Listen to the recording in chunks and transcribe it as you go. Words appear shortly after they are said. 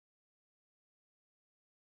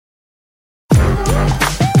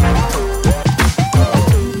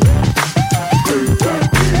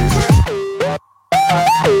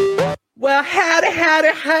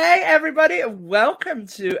Hey, everybody. Welcome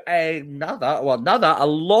to a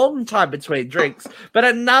long time between drinks, but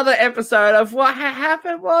another episode of What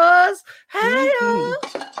Happened Was. Hey,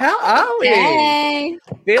 how are we? Hey.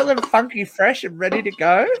 Feeling funky, fresh, and ready to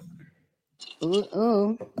go?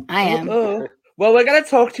 I am. Well, we're going to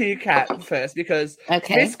talk to you, Kat, first, because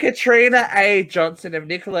Miss Katrina A. Johnson of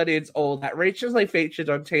Nickelodeon's All That recently featured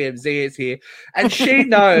on TMZ is here, and she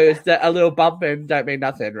knows that a little bumping don't mean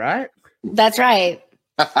nothing, right? That's right.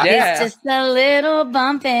 Yeah. It's just a little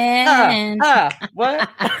bumping. What?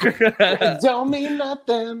 It don't mean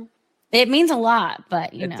nothing. It means a lot,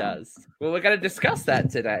 but it does. Well, we're going to discuss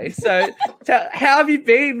that today. So, how have you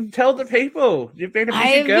been? Tell the people. You've been a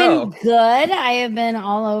busy girl. Been good. I have been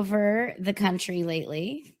all over the country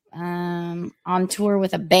lately. On tour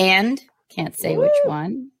with a band. Can't say which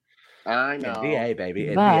one. I know. NBA, baby.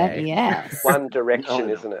 But NBA. yes. One Direction,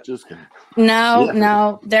 isn't it? Just kidding.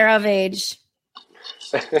 No, they're of age.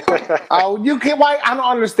 Oh, you can't. Why? I don't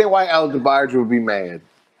understand why El DeBarge would be mad.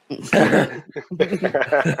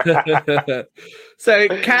 So,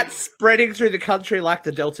 Kat's spreading through the country like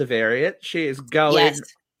the Delta variant. She is going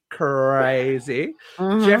crazy.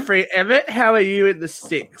 Mm-hmm. Jeffrey Emmett, how are you in the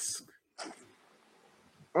sticks?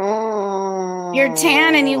 You're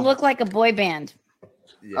tan and you look like a boy band.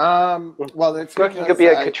 Yeah. Well, it's you could be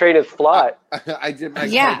a Katrina's flight. I did my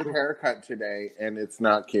COVID haircut today, and it's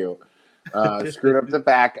not cute. Screwed up the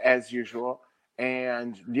back as usual,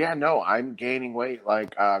 and I'm gaining weight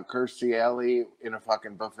like Kirstie Alley in a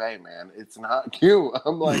fucking buffet, man. It's not cute.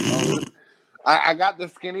 I'm like, I got the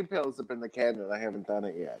skinny pills up in the cabinet. I haven't done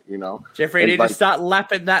it yet, Jeffrey, you need to start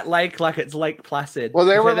lapping that lake like it's Lake Placid. Well,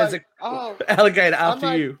 they were there's like, alligator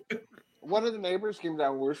after you. One of the neighbors came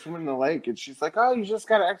down. We were swimming in the lake, and she's like, "Oh, you just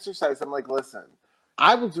got to exercise." I'm like, "Listen,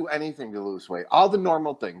 I will do anything to lose weight. All the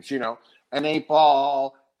normal things, an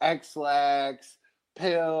 8-ball, X-Lax,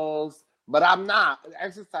 pills, but I'm not.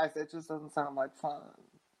 Exercise, it just doesn't sound like fun."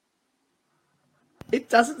 It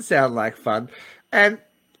doesn't sound like fun. And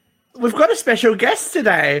we've got a special guest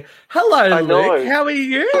today. Hello, Luke. How are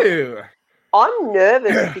you? I'm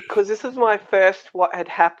nervous because this is my first What Had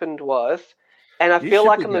Happened Was, and I feel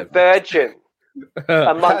like I'm a virgin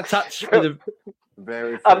amongst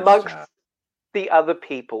the other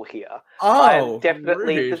people here. I'm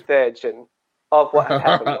definitely the virgin of What Had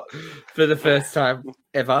Happened Was. For the first time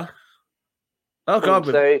ever. Oh, God.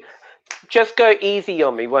 So just go easy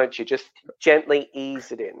on me, won't you? Just gently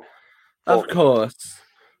ease it in. Of course.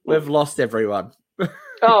 We've lost everyone.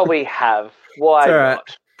 Oh, we have. Why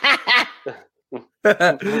not?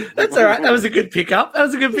 That's all right. That was a good pickup.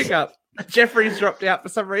 Jeffrey's dropped out for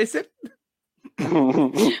some reason.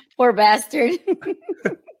 Poor bastard.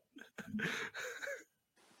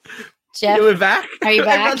 Jeff, you were back? Are you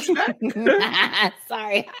back?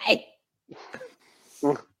 Sorry. Hi.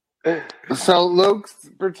 So Luke's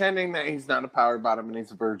pretending that he's not a power bottom and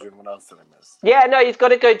he's a virgin. What else did I miss? Yeah, no, he's got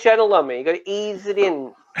to go gentle on me. You got to ease it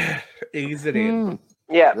in. Ease it in.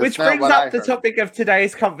 Yeah. Which brings up the topic of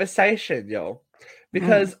today's conversation, y'all.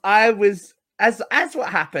 Because I was, as what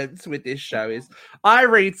happens with this show is, I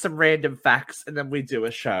read some random facts and then we do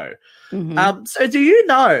a show. So do you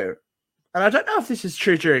know, and I don't know if this is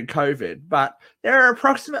true during COVID, but there are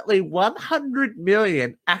approximately 100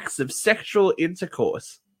 million acts of sexual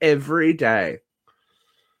intercourse every day.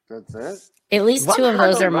 That's it? At least 2 of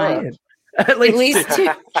those are mine. At least 2.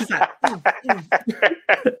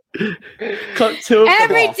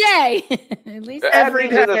 Every day. At least every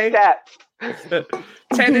day.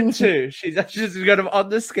 10 and 2. She's got them on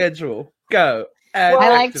the schedule. Go.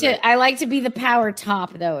 I like to be the power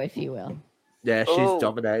top, though, if you will. Yeah, she's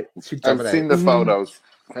dominate. I've seen the photos.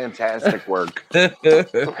 Fantastic work.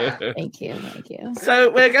 Thank you. So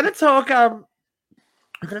we're gonna talk.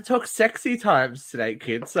 We're gonna talk sexy times today,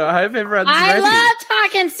 kids. So I hope everyone's ready. I love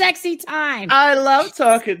talking sexy times. I love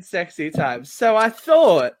talking sexy times. So I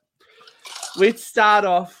thought we'd start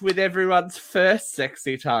off with everyone's first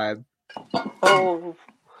sexy time. Oh.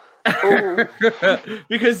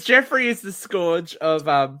 Because Jeffrey is the scourge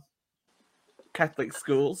of Catholic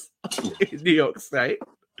schools in New York State.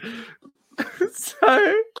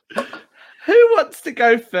 So, who wants to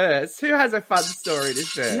go first? Who has a fun story to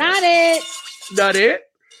share? Not it.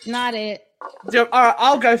 All right,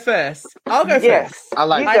 I'll go first. First.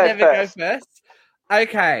 I never go first.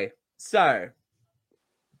 Okay, so.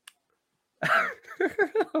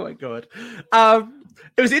 Oh my God.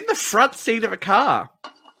 It was in the front seat of a car.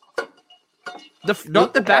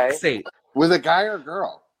 Not the back seat. With a guy or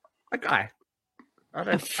girl? A guy.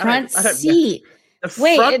 Front seat.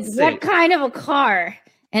 Wait, what kind of a car?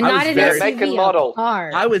 And not an very- SUV, Make and model. a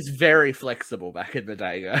car. I was very flexible back in the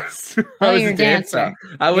day, guys. Oh, I was you're a a dancer.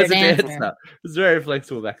 dancer. I was You're a a dancer. dancer. I was very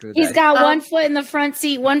flexible back in the day. He's got one foot in the front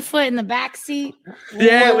seat, one foot in the back seat.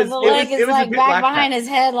 Yeah, the leg is a like bit back like behind that. his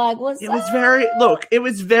head. Like, what's It was up? very it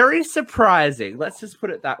was very surprising. Let's just put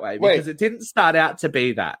it that way, because it didn't start out to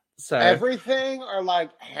be that. So Everything or like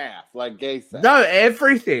half, like gay sex? no,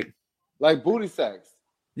 everything. Like booty sex.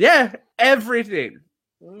 Yeah, everything.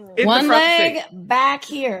 In One the front leg seat. back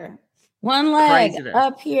here, one leg Craziness.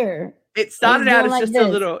 up here. It started He's out doing as like just this. a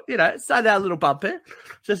little, it started out a little bumpy,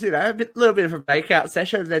 just a little bit of a makeout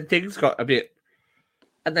session, and then things got a bit,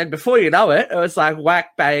 and then before you know it, it was like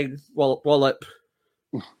whack bang wallop.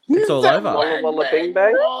 It's all over. Walla walla bing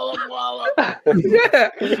bang. Walla walla. Yeah,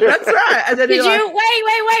 that's right. And then Did you're like, you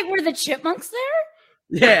wait? Were the chipmunks there?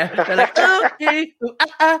 yeah, they're like, oh, ching,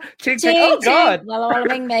 ching, Ching, oh ching, god. walla walla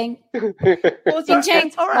bing bang. Also, Ching ching,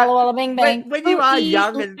 it's all right. walla walla bing bang. When you are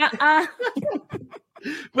young and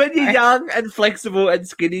when you're young and flexible and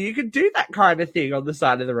skinny, you can do that kind of thing on the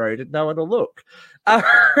side of the road and no one will look.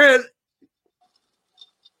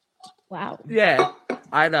 Wow. Yeah,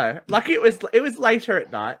 I know. Like it was later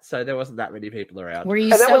at night, so there wasn't that many people around. Were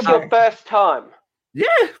you And that was sober? your first time. Yeah,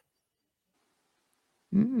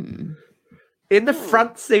 Mm. in the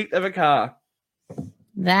front seat of a car.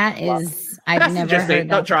 That is, I've never Passenger heard seat, that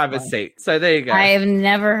not driver's before. seat. So there you go. I have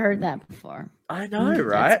never heard that before. I know, That's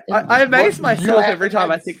right? good. I amaze What, you myself haven't every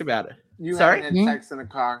time I had- think about it. You Sorry? haven't had sex in a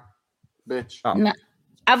car, bitch. Oh. No,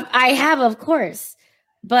 I have, of course,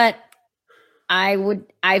 but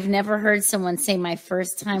I've never heard someone say my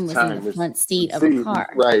first time was in the front seat of a car.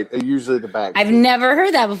 Right, usually the back. I've never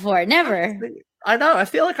heard that before. Never. I know. I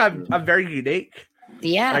feel like I'm very unique.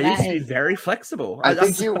 Yeah, I used that to be is. very flexible. I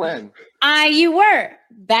think you win. You were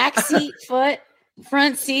back seat, foot,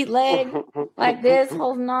 front seat, leg, like this,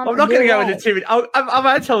 holding on. I'm for not going to dear go into life. too many. I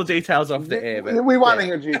might tell details off the air, but We want to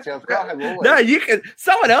yeah. hear details. Go ahead. We'll No, wait. you can.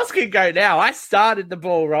 Someone else can go now. I started the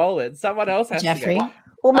ball rolling. Someone else has Jeffrey. to go.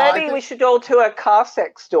 Well, I maybe think- we should all do our car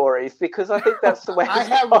sex stories because I think that's the way. I it's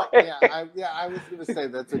have one. going. I was going to say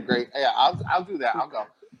that's a great. Yeah, I'll do that. I'll go.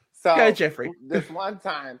 So Go, Jeffrey. This one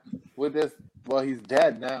time with this. Well, he's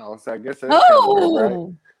dead now, so I guess that's kind of weird, Oh,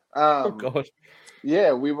 right? Oh god.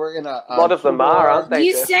 Yeah, we were in a lot of them are, aren't they?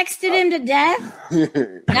 you Jeff? sexted him to death?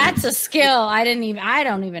 they? That's a skill I don't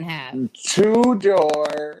even have.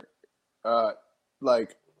 2-door,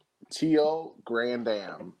 like teal Grand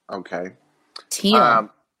Am. Okay.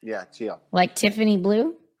 Teal, Yeah, teal. like Tiffany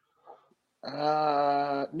blue.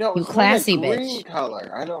 No, You it was classy like a green bitch.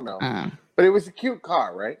 color. I don't know, Uh, but it was a cute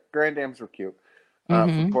car, right? Grand Ams were cute for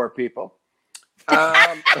Mhm. poor people.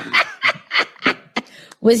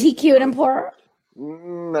 was he cute and poor?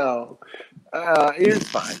 No, it was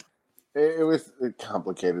fine. It was a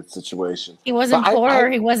complicated situation. He wasn't But poor. Or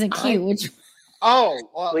he wasn't cute. Which Oh,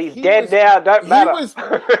 well, Well, he's he dead was- now. Don't he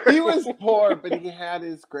matter. He was poor, but he had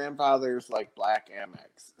his grandfather's like black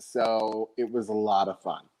Amex, so it was a lot of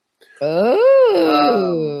fun.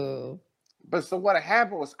 oh, But so what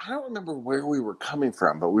happened was, I don't remember where we were coming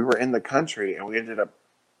from, but we were in the country and we ended up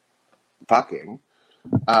fucking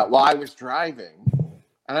while I was driving.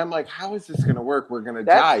 And I'm like, how is this going to work? We're going to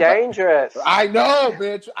die. That's dangerous. But I know,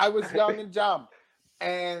 bitch. I was young and dumb.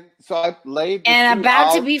 And so I laid. the and seat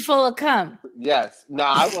about to all- be full of cum. Yes. No,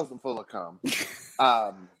 I wasn't full of cum.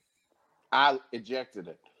 I ejected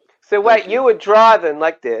it. So wait, you were driving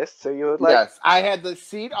like this. So you were like, Yes. I had the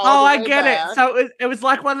seat all Oh, the I way get back. it. So it was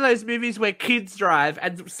like one of those movies where kids drive,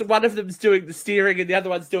 and one of them's doing the steering and the other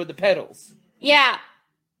one's doing the pedals. Yeah.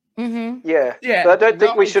 Mm-hmm. yeah. Yeah. But I don't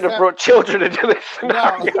think No, we should have except- brought children into this No.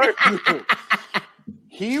 scenario.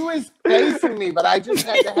 He was facing me, but I just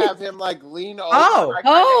had to have him like lean over. Oh. I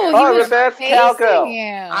kinda Oh, had- Oh, he was reverse facing cowgirl. you.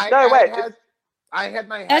 I had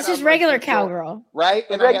my head That's on just my regular control, cowgirl. right?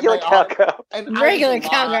 The And I had regular my arm- cowgirl. and I was Regular a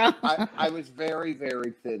lot- cowgirl. I was very,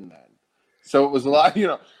 very thin then, so it was a lot. It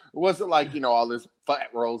wasn't like all this fat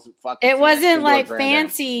rolls. It wasn't like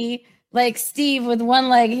fancy, like Steve with one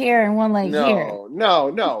leg here and one leg here.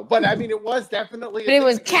 No. But I mean, it was definitely. But it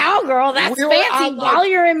was cowgirl. That's We were fancy on, like, while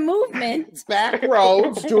you're in movement. back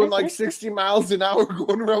roads doing like 60 miles an hour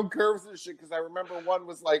going around curves and shit, because I remember one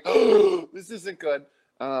was like, oh, this isn't good,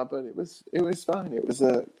 but it was fine. It was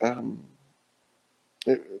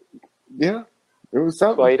it was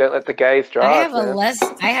something. Well, you don't let the gays drive. I have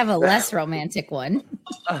a man. less romantic one.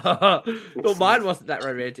 Well, mine wasn't that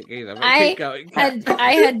romantic either. But I keep going.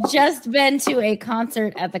 I had just been to a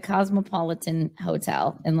concert at the Cosmopolitan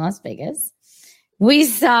Hotel in Las Vegas. We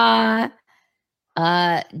saw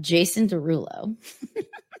Jason Derulo.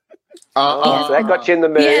 So that got you in the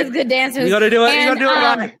mood. He has good dancers. You gotta do it. You And, gotta do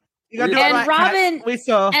it right. You gotta do it And right, Robin, Kat. We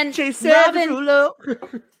saw and Jason Robin,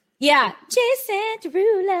 Derulo. Yeah, Jason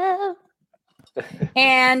Derulo.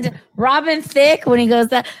 And Robin Thicke when he goes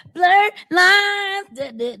that blurred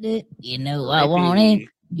lines, you know I want it,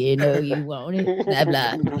 you know you want it, blah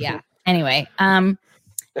blah. Yeah. Anyway,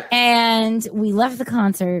 and we left the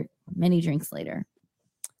concert many drinks later,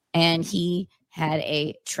 and he had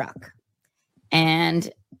a truck, and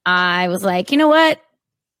I was like, you know what?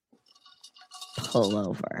 Pull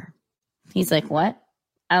over. He's like, what?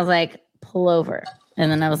 I was like, pull over, and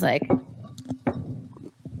then I was like,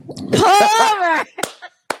 pull over.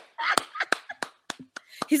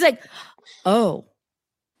 He's like, oh,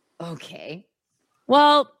 okay.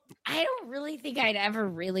 Well, I don't really think I'd ever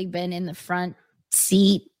really been in the front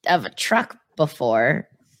seat of a truck before.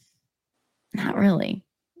 Not really.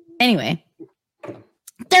 Anyway,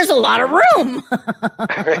 there's a lot of room.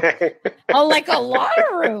 Oh, like a lot of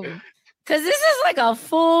room. Because this is like a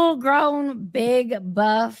full-grown, big,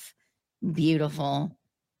 buff, beautiful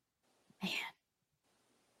man.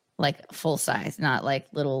 Like full size, not like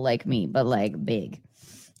little like me, but like big.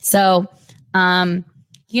 So,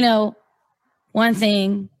 you know, one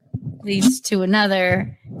thing leads to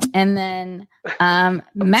another. And then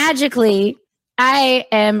magically, I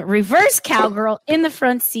am reverse cowgirl in the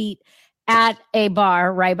front seat at a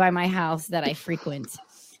bar right by my house that I frequent.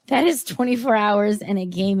 That is 24 hours in a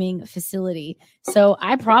gaming facility. So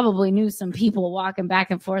I probably knew some people walking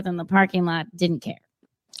back and forth in the parking lot didn't care.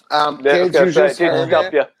 Didn't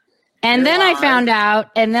stop you. And then I found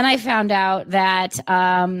out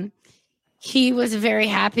that he was very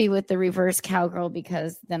happy with the reverse cowgirl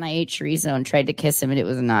because then I ate chorizo and tried to kiss him and it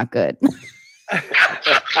was not good.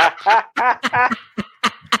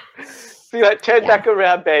 So you're like, turn back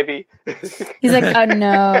around, baby. He's like, oh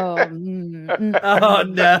no. Oh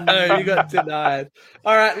no, you got denied.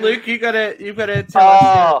 All right, Luke, you've got to tell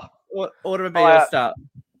us what automobile stuff.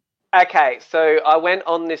 Okay, so I went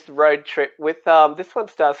on this road trip with this one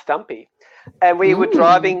stars Stumpy, and we were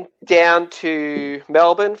driving down to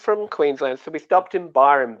Melbourne from Queensland. So we stopped in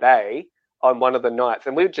Byron Bay on one of the nights,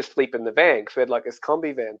 and we would just sleep in the van because we had like this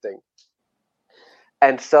combi van thing.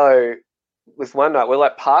 And so it was one night we're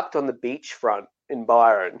like parked on the beachfront in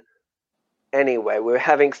Byron. Anyway, we were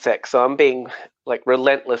having sex, so I'm being like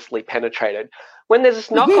relentlessly penetrated. When there's this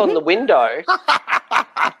knock on the window, and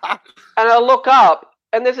I look up.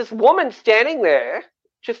 And there's this woman standing there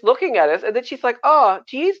just looking at us. And then she's like, oh,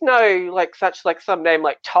 do you know like some name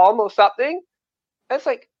like Tom or something? And it's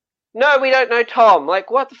like, no, we don't know Tom.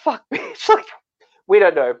 Like, what the fuck, bitch? Like, we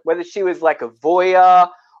don't know. Whether she was like a voyeur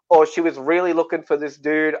or she was really looking for this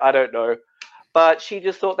dude, I don't know. But she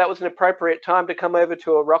just thought that was an appropriate time to come over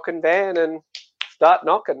to a rockin' van and start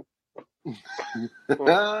knocking.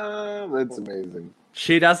 That's amazing.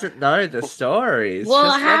 She doesn't know the stories.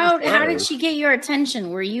 Well, how did she get your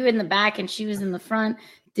attention? Were you in the back and she was in the front?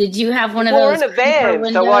 Did you have one of those? We're in a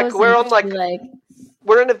van, so like we're on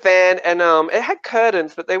we're in a van, and it had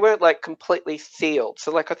curtains, but they weren't like completely sealed.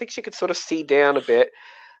 So like I think she could sort of see down a bit,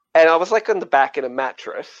 and I was like on the back in a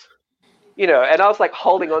mattress, you know, and I was like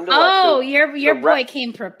holding on to. Your boy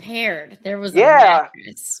came prepared. There was a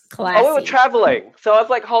mattress. Classy. Oh, we were traveling, so I was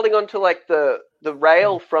like holding on to like the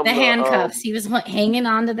rail from the handcuffs. He was hanging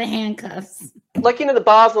on to the handcuffs. Like, you know, the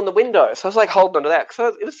bars on the window. So I was like holding on to that. So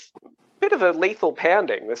it was a bit of a lethal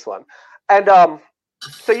pounding, this one. And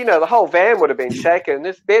so, you know, the whole van would have been shaken.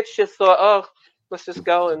 This bitch just thought, oh, let's just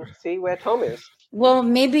go and see where Tom is. Well,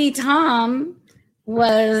 maybe Tom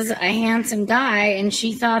was a handsome guy and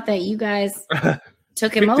she thought that you guys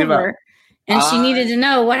took him over and she needed to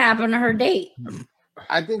know what happened to her date.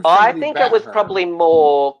 I think it was probably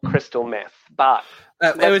more crystal meth, but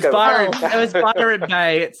it was Byron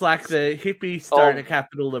Bay. It's like the hippie stoner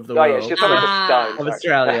capital of the world. Yeah, she's probably just stoned of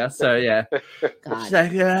Australia. So yeah, she's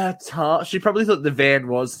like, Tom. She probably thought the van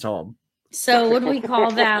was Tom. So would we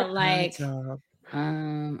call that like I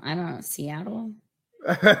don't know, Seattle?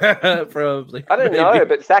 Probably. I don't know,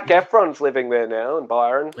 but Zac Efron's living there now in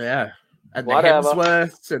Byron. Yeah. And the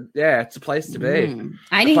Hemsworths, and it's a place to be.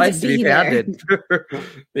 I need to be there.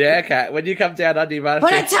 Yeah, Kat. When you come down under your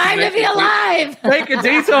what a time to be alive! Make a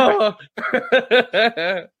detour.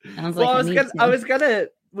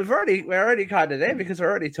 We're already kind of there because we're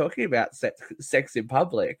already talking about sex in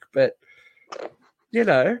public, but you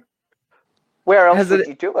know, where else would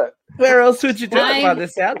you do it? Where else would you do it by the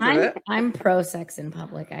sounds of it? I'm pro sex in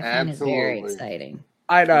public. I find it very exciting.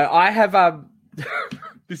 I know. I have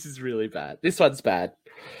This is really bad. This one's bad.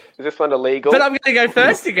 Is this one illegal? But I'm going to go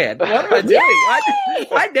first again. What am I doing?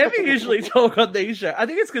 I never usually talk on these shows. I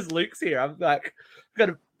think it's because Luke's here. I'm like,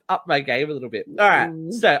 up my game a little bit. All right.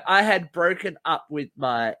 So I had broken up with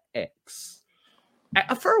my ex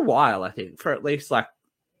for a while, I think, for at least like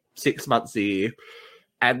 6 months a year.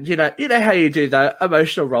 And you know how you do the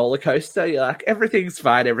emotional roller coaster. You're like, everything's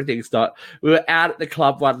fine, everything's not. We were out at the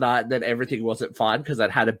club one night, and then everything wasn't fine because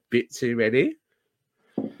I'd had a bit too many.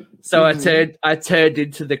 So I turned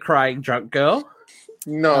into the crying drunk girl.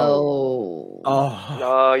 No.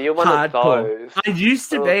 No, you're one of those. I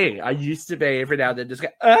used to be every now and then just go.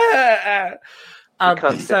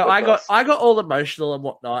 So I got all emotional and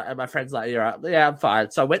whatnot, and my friend's like, "You're right, yeah, I'm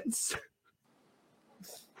fine." So I went.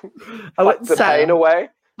 I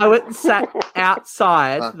went and sat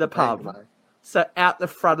outside the pub. So out the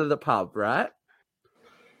front of the pub, right?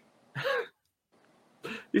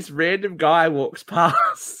 This random guy walks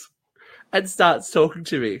past and starts talking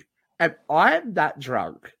to me. And I'm that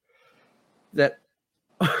drunk that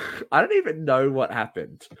I don't even know what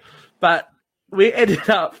happened. But we ended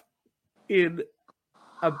up in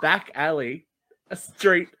a back alley, a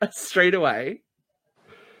street away,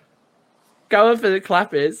 going for the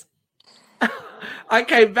clappers. I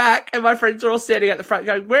came back and my friends are all standing at the front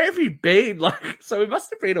going, "Where have you been?" Like, so it must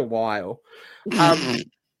have been a while. And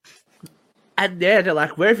then they're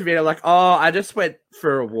like, "Where have you been?" I'm like, "Oh, I just went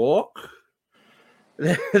for a walk."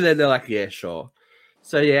 And then they're like, "Yeah, sure."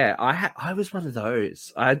 So yeah, I was one of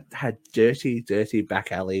those. I had dirty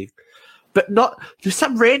back alley, but not just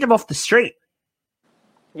some random off the street.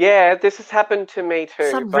 Yeah, this has happened to me too.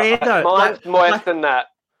 Some but random, mine's worse than that.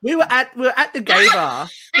 We were at the gay bar.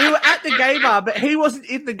 But he wasn't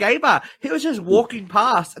in the gay bar. He was just walking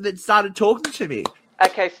past and then started talking to me.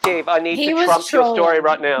 Okay, Steve, I need to trump your story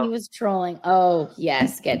right now. He was trolling. Oh,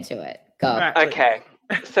 yes, get to it. Go. Right, okay.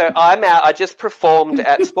 So I'm out. I just performed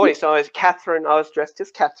at Sporty. So I was dressed as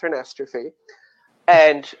Catherine Astrophy.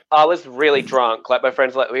 And I was really drunk. Like, my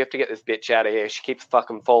friends were like, "We have to get this bitch out of here. She keeps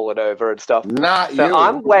fucking falling over and stuff." Not so you.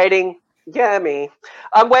 I'm waiting. Yeah, me.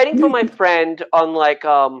 I'm waiting for my friend on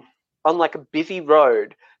a busy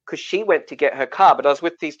road because she went to get her car. But I was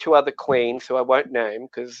with these two other queens who I won't name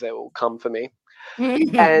because they will come for me.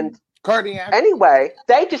 And Cardiac. anyway,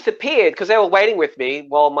 they disappeared because they were waiting with me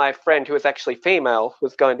while my friend, who was actually female,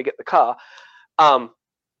 was going to get the car.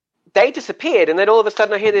 They disappeared, and then all of a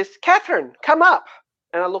sudden I hear this, "Catherine, come up."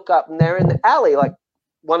 And I look up, and they're in the alley, like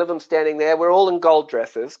one of them standing there. We're all in gold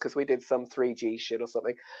dresses because we did some 3G shit or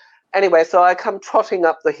something. Anyway, so I come trotting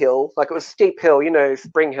up the hill, like it was a steep hill,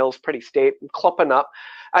 Spring Hill's pretty steep, and clopping up.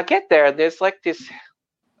 I get there, and there's like this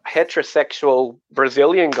heterosexual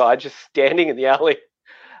Brazilian guy just standing in the alley.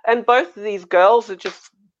 And both of these girls are just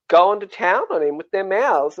going to town on him with their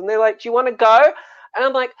mouths. And they're like, "Do you want to go?" And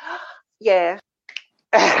I'm like, "Yeah."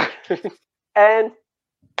 And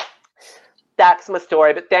that's my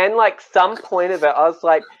story. But then, like, some point of it, I was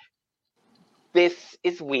like, this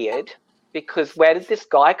is weird because where did this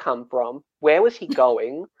guy come from? Where was he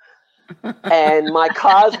going? And my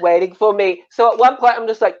car's waiting for me. So at one point, I'm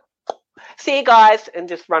just like, "See you guys," and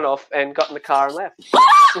just run off and got in the car and left.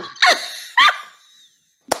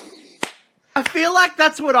 I feel like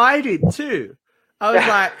that's what I did too. I was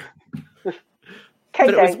like, Okay,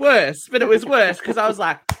 but it was worse because I was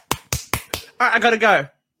like, "All right, I gotta go."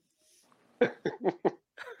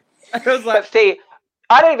 I was like, but see,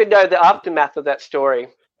 I don't even know the aftermath of that story.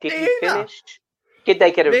 Did he finish? Did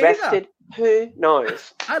they get arrested? Who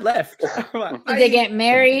knows? I left. Did they get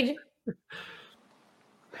married?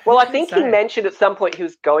 Well, I think he mentioned at some point he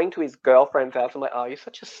was going to his girlfriend's house. I'm like, "Oh, you're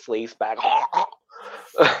such a sleazebag."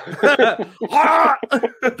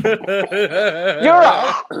 You're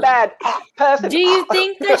a bad person. Do you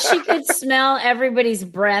think that she could smell everybody's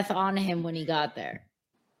breath on him when he got there?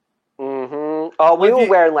 Mm-hmm. Oh, we were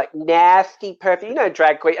wearing like nasty perfume,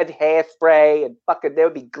 drag queen, and hairspray, and fucking there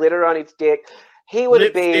would be glitter on his dick. He would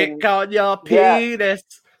have been lipstick on your penis,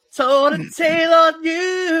 told a tale on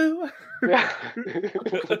you.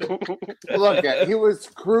 Look, he was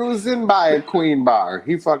cruising by a queen bar.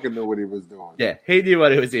 He fucking knew what he was doing. Yeah, he knew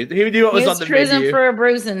what he was doing. He knew what was on the menu. He was cruising for a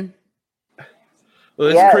bruising. Well,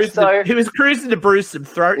 he was cruising to bruise some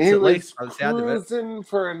throats, at least, from the sound of it. Cruising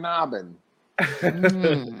for a nobbin.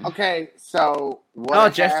 Okay, so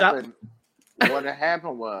what happened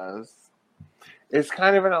was, it's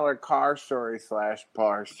kind of another car story /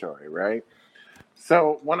 bar story, right?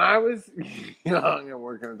 So when I was young and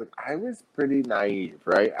working, I was pretty naive,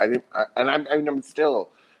 right? I'm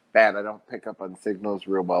still bad. I don't pick up on signals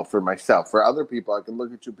real well for myself. For other people, I can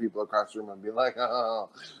look at two people across the room and be like, "Oh,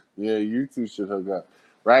 yeah, you two should hook up,"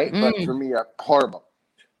 right? But for me, horrible.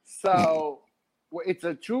 So it's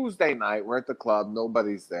a Tuesday night. We're at the club.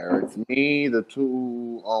 Nobody's there. It's me, the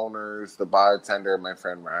two owners, the bartender, and my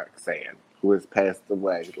friend Roxanne. who has passed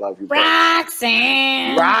away. Love you,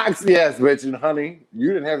 Roxanne. Yes, bitch. And honey,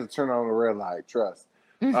 you didn't have to turn on the red light. Trust.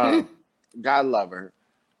 God love her.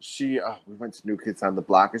 She, we went to New Kids on the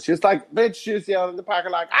Block, and she was like, bitch, she was yelling in the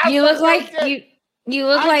parking lot. You look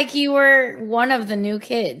like you were one of the new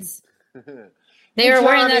kids. They were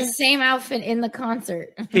wearing that same outfit in the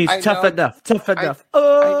concert. He's tough enough. I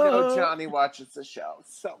know Johnny watches the show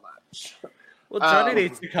so much. Well, Johnny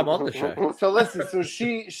needs to come on the show. So listen, so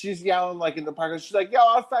she's yelling like in the parking lot. She's like, yo,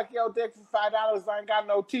 I'll suck your dick for $5. I ain't got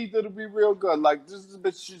no teeth. It'll be real good. Like, this is a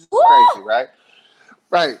bitch. She's crazy, right?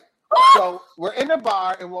 Right. So we're in a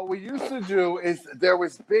bar, and what we used to do is there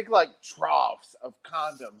was big like troughs of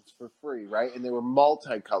condoms for free, right? And they were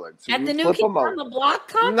multicolored. So at the New Kids on the Block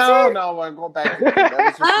concert? No, I'm going back to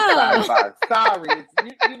that. Was just a sorry,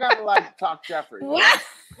 you gotta like talk Jeffrey. What?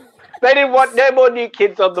 They didn't want no more New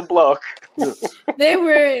Kids on the Block. They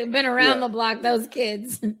were been around the block, those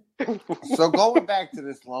kids. So going back to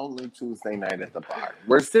this lonely Tuesday night at the bar,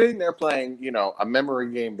 we're sitting there playing, a memory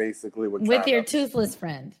game basically with your toothless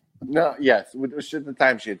friend. No, yes, at the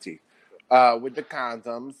time she had teeth. With the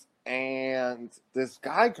condoms, and this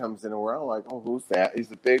guy comes in, and we're all like, "Oh, who's that?"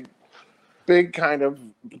 He's a big kind of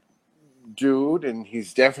dude, and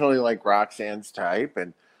he's definitely like Roxanne's type.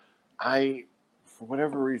 And I, for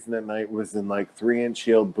whatever reason, that night was in like 3-inch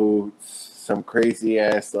heeled boots, some crazy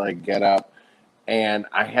ass like get up, and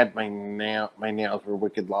I had my nails were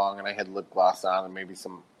wicked long, and I had lip gloss on, and maybe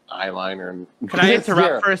some eyeliner. And Can I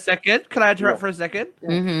interrupt for a second?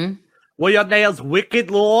 Mm-hmm. Were your nails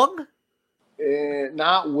wicked long?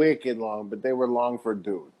 Not wicked long, but they were long for a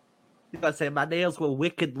dude. You gotta say my nails were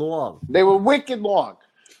wicked long. They were wicked long.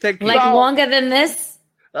 Like longer than this?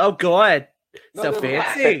 Oh, good. No, so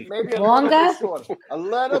fancy. Maybe longer? A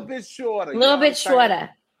little bit shorter. A little bit shorter.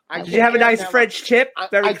 Did you have a nice French tip?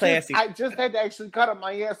 Very classy. I just had to actually cut up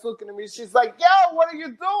my ass looking at me. She's like, yo, what are you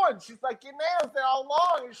doing? She's like, your nails, they're all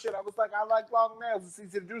long and shit. I was like, I like long nails. It's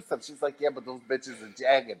easy to do stuff. She's like, yeah, but those bitches are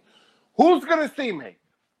jagged. Who's going to see me?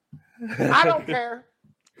 I don't care.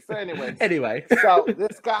 So anyway. So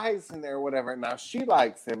this guy's in there, whatever. Now she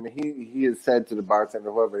likes him. He has said to the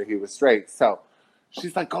bartender, whoever, he was straight. So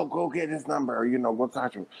she's like, oh, go get his number. Go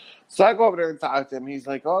talk to him. So I go over there and talk to him. He's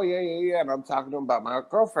like, oh, yeah. And I'm talking to him about my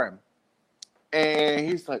girlfriend. And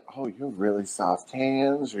he's like, oh, you have really soft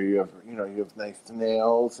hands, or you have nice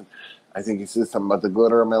nails. And I think he says something about the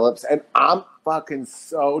glitter on my lips. And I'm fucking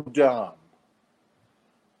so dumb.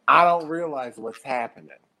 I don't realize what's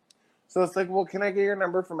happening. So it's like, well, can I get your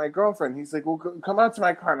number for my girlfriend? He's like, well, come out to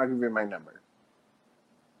my car and I'll give you my number.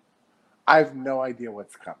 I have no idea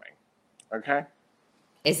what's coming. Okay?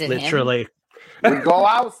 Is it literally? We go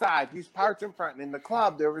outside. He's parked in front. And in the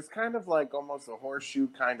club, there was kind of like almost a horseshoe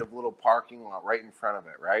kind of little parking lot right in front of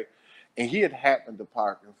it, right? And he had happened to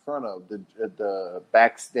park in front of the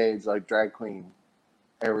backstage, like, drag queen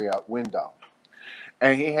area window.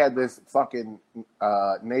 And he had this fucking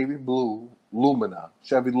navy blue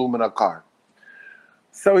Chevy Lumina car.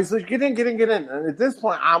 So he's like, get in. And at this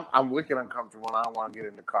point, I'm wicked uncomfortable and I don't want to get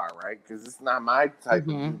in the car, right? Because it's not my type of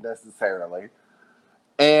dude necessarily.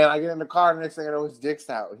 And I get in the car, and the next thing I know, his dick's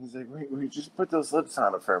out. And he's like, wait, just put those lips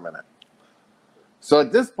on it for a minute. So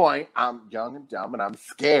at this point, I'm young and dumb, and I'm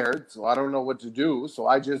scared, so I don't know what to do. So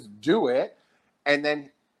I just do it. And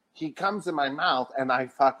then he comes in my mouth, and I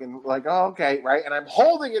fucking like, oh, okay, right? And I'm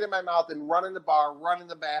holding it in my mouth and run in the bar, run in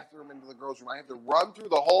the bathroom, into the girls' room. I have to run through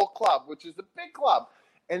the whole club, which is a big club,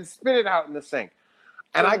 and spit it out in the sink.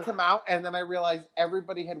 And I come out, and then I realized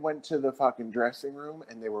everybody had went to the fucking dressing room,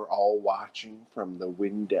 and they were all watching from the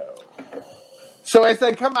window. So as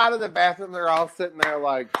I come out of the bathroom, they're all sitting there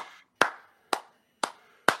like,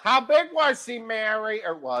 how big was she, Mary?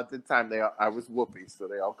 Or, well, at the time, I was Whoopi, so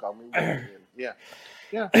they all called me Whoopi. Yeah.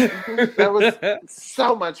 That was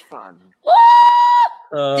so much fun.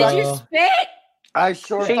 Did you spit? I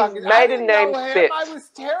sure she fucking made a name spit. I was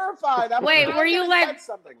terrified. Wait, were you like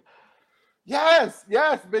something? Yes,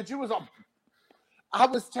 bitch. It was I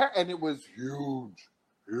was and it was huge.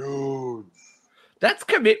 That's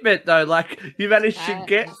commitment, though. Like, you managed to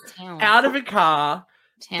get out of a car,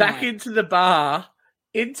 back into the bar,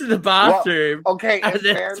 into the bathroom. Well, okay, in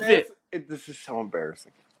fairness, this is so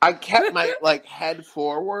embarrassing. I kept my head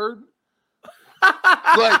forward, so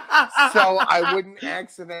I wouldn't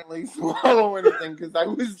accidentally swallow anything because I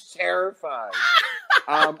was terrified.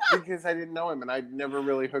 Because I didn't know him and I'd never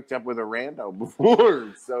really hooked up with a rando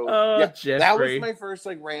before. So that was my first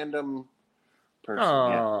random person.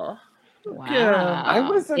 Oh, wow! I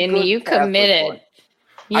was and you committed.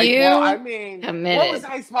 I mean, committed. what was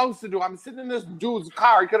I supposed to do? I'm sitting in this dude's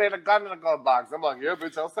car. He could have had a gun in the glove box. I'm like, yeah,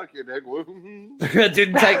 bitch, I'll suck your dick.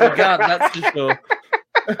 Didn't take the gun, that's for sure.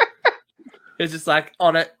 It's just like,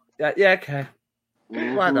 on it. Yeah, okay.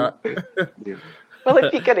 Why not? Yeah. Well,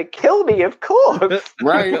 if you're going to kill me, of course.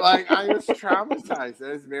 Right, like I was traumatized.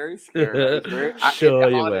 It was very scary. It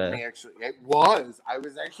haunted me, actually. It was. I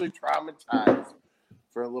was actually traumatized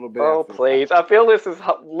for a little bit. Oh, please. That. I feel this is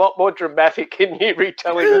a lot more dramatic in you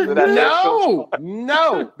retelling this than that.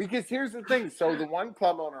 No, because here's the thing. So the one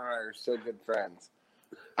club owner and I are still good friends.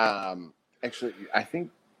 Actually, I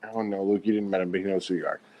think, I don't know, Luke, you didn't meet him, but he knows who you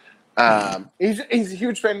are. He's a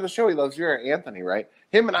huge fan of the show. He loves you, Anthony, right?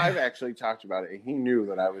 Him and I've actually talked about it, and he knew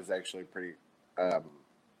that I was actually pretty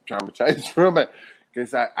traumatized from it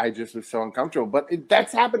because I just was so uncomfortable. But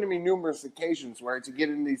that's happened to me numerous occasions where to get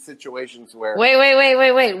in these situations where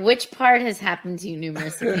Wait. Which part has happened to you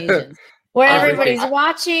numerous occasions? Where everybody's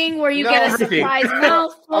watching, where you get a surprise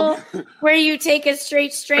mouthful, where you take a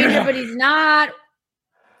straight stranger, but he's not.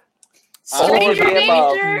 Stranger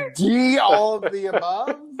danger? All of the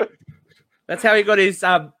above. That's how he got his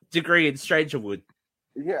degree in Strangerwood.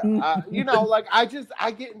 Yeah, like I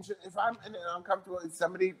get into, if I'm uncomfortable, if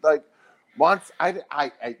somebody like wants, I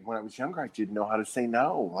when I was younger, I didn't know how to say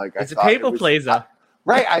no. Like it's a people pleaser,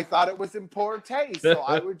 right? I thought it was in poor taste, so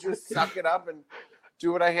I would just suck it up and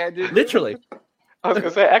do what I had to do. Literally. I was going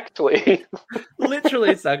to say, actually.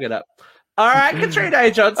 Literally suck it up. All right,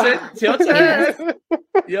 Katrina Johnson, it's your turn.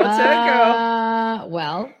 Your turn, girl.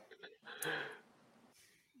 Well,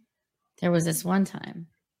 there was this one time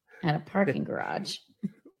at a parking garage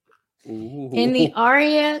in the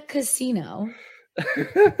Aria Casino.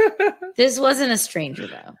 This wasn't a stranger,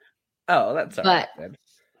 though. Oh, that's all right, then.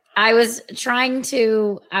 I was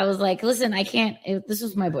like, listen, I can't. This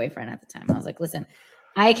was my boyfriend at the time. I was like, listen,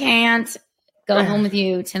 I can't go home with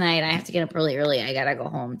you tonight. I have to get up really early. I gotta go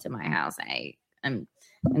home to my house. I'm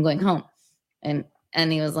going home. And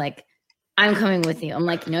he was like, I'm coming with you. I'm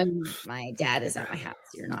like, no, my dad is at my house.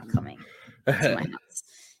 You're not coming to my house.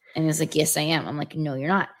 And he's like, yes, I am. I'm like, no, you're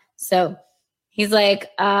not. So he's like,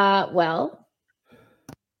 well,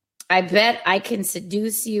 I bet I can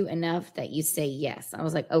seduce you enough that you say yes. I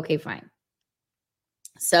was like, okay, fine.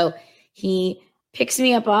 So he picks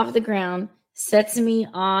me up off the ground, sets me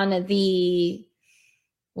on the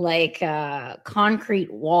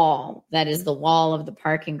concrete wall that is the wall of the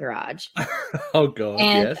parking garage. Oh God!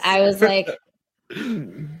 And yes. I was like,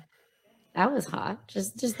 that was hot.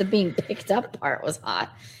 Just the being picked up part was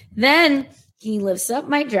hot. Then he lifts up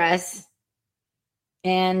my dress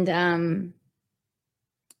and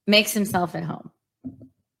makes himself at home.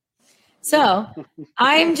 So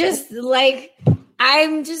I'm just in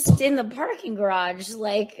the parking garage,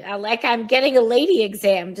 like I'm getting a lady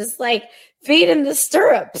exam, just like feet in the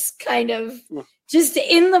stirrups, kind of just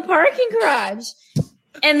in the parking garage.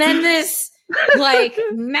 And then this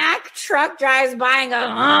Mack truck drives by and goes,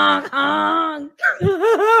 honk, honk.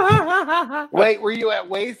 Wait, were you at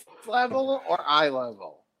waist level or eye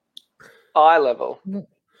level? Eye level.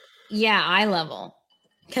 Yeah, eye level.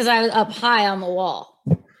 Because I was up high on the wall.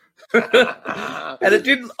 And it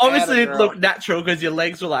didn't look natural because your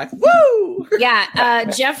legs were like, woo! Yeah,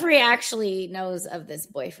 Jeffrey actually knows of this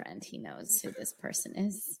boyfriend. He knows who this person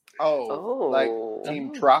is. Oh. Like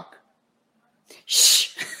Team Truck? Shh.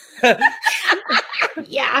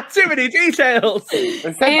 Yeah. Too many details.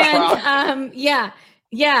 And yeah.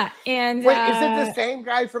 And wait, is it the same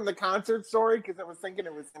guy from the concert story? Because I was thinking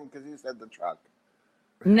it was him because he said the truck.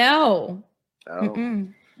 No. Oh.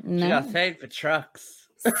 No. You got a thing for trucks.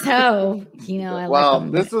 So, I like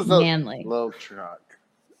them this was manly. A little truck.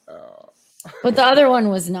 But the other one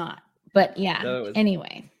was not. But yeah,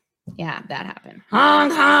 anyway. Yeah, that happened.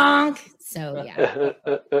 Honk, honk. So, yeah.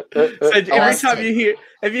 So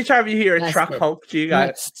every time you hear a truck honk, you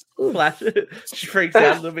guys flash. She freaks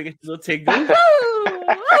out a little bit, gets a little tingle.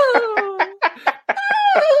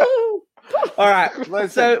 All right.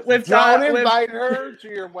 Listen, so don't invite her to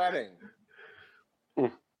your wedding.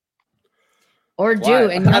 Or do,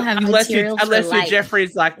 and you'll have material for life. Unless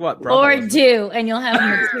Jeffrey's like, what, brother? Or do, and you'll have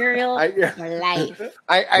material for life.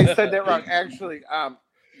 I said that wrong. Actually,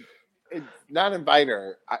 it's not invite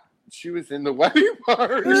her. She was in the wedding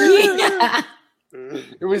party. Yeah.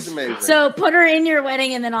 It was amazing. So put her in your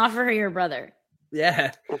wedding and then offer her your brother.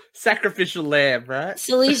 Yeah. Sacrificial lamb, right? It's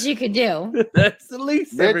the least you could do. That's the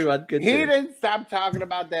least everyone could do. He didn't stop talking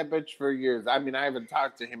about that bitch for years. I mean, I haven't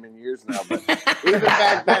talked to him in years now, but even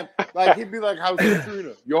back then, he'd be like, how's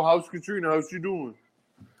Katrina? Yo, how's Katrina? How's she doing?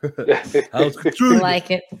 How's Katrina? I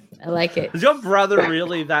like it. Is your brother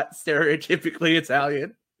really that stereotypically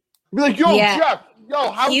Italian? Be like, yo, Jeff,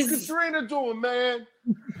 Yo, how's He's- Katrina doing, man?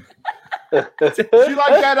 She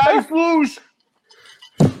like that ice luge?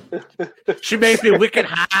 She makes me wicked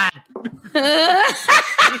hot.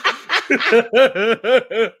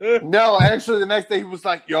 No, actually, the next day he was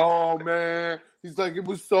like, yo, man. He's like, it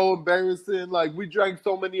was so embarrassing. Like, we drank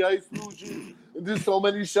so many ice luges and did so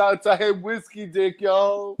many shots. I had whiskey dick,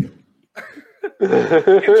 yo. You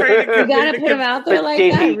gotta put him out there like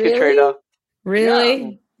Did that, he, really? Katrina?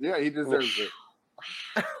 Really? Yeah, he deserves it.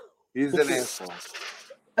 He's an asshole.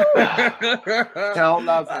 Don't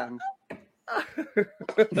love him.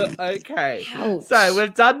 Okay. Ouch. So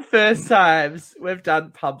we've done first times. We've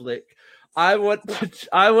done public. I want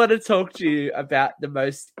to talk to you about the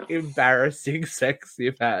most embarrassing sex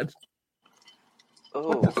you've had.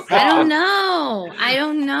 Oh, I don't know.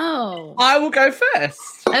 I will go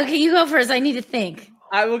first. Okay, you go first. I need to think.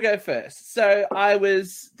 I will go first. So where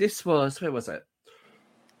was it?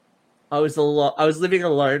 I was living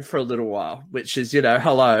alone for a little while, which is,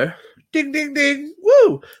 hello. Ding, ding, ding.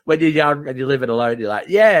 Woo. When you're young and you're living alone, you're like,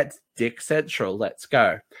 yeah, it's Dick Central. Let's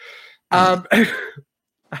go. I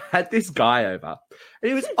had this guy over. And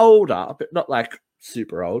he was older, but not like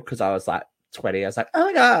super old, because I was like 20. I was like, oh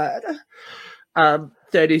my God.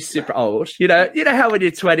 30 is super old. You know how when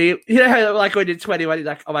you're 20, how like when you're 21, you're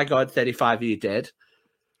like, oh my God, 35, are you dead?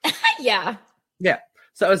 Yeah. Yeah.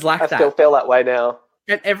 So it was like I that. still feel that way now.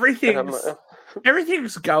 And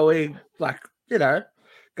everything's going like,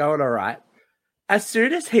 going all right. As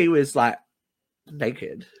soon as he was like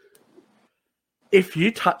naked, if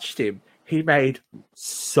you touched him, he made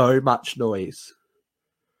so much noise.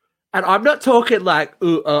 And I'm not talking like,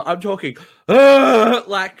 I'm talking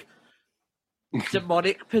like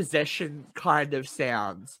demonic possession kind of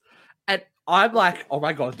sounds. And I'm like, oh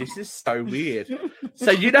my God, this is so weird.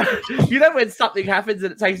 So you know when something happens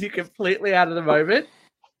and it takes you completely out of the moment?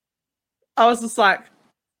 I was just like,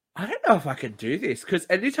 I don't know if I can do this, because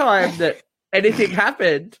anytime that anything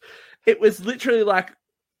happened, it was literally like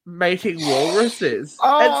mating walruses.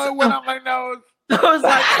 Oh, it went up my nose. I was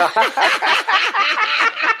like,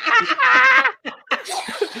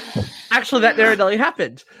 actually, that nearly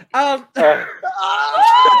happened.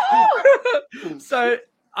 So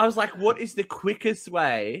I was like, what is the quickest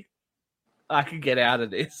way I can get out of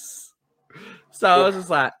this? So I was just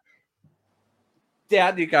like,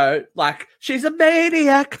 down you go, like, she's a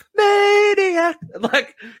maniac,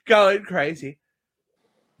 like going crazy.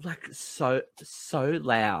 Like so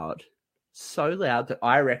loud that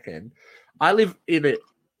I reckon I live in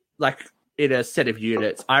a set of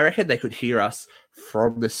units. I reckon they could hear us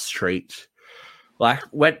from the street. Like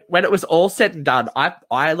when it was all said and done,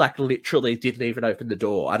 I like literally didn't even open the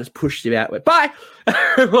door. I just pushed him out, went bye,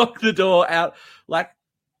 locked the door out. Like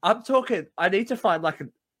I'm talking, I need to find like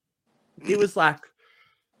it was like,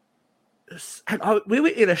 and we were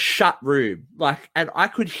in a shut room, like, and I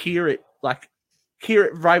could hear it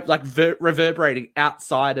right, like reverberating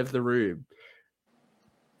outside of the room.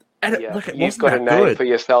 And it You've wasn't got a that name good for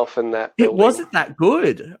yourself in that building. It wasn't that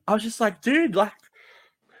good. I was just like, dude, like,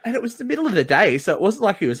 and it was the middle of the day, so it wasn't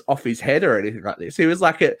like he was off his head or anything like this. He was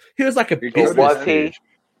like a business. Was he?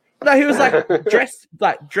 No, he was like dressed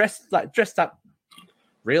up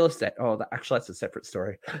real estate. Oh, that's a separate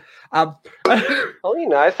story. Well,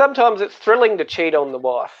 sometimes it's thrilling to cheat on the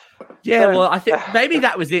wife. Yeah, well, I think maybe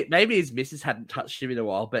that was it. Maybe his missus hadn't touched him in a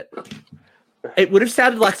while, but it would have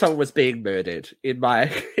sounded like someone was being murdered in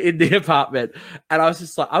the apartment. And I was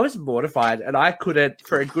just like, I was mortified, and I couldn't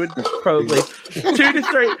for a good probably 2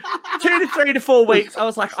 to 3 to 4 weeks. I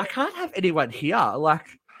was like, I can't have anyone here. Like,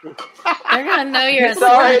 they're gonna know you're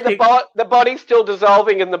sorry. The body's still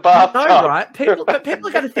dissolving in the bathtub. No, right? People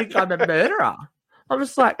are going to think I'm a murderer. I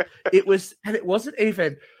was like, it wasn't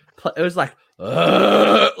even. It was like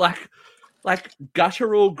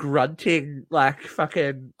guttural grunting, like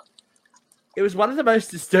fucking. It was one of the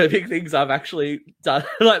most disturbing things I've actually done,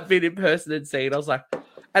 like been in person and seen. I was like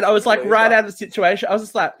right out of the situation. I was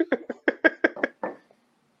just like,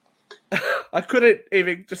 I couldn't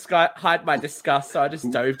even hide my disgust, so I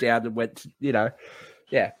just dove down and went, yeah.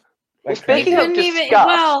 Well, speaking of disgust,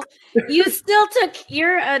 well, you still took.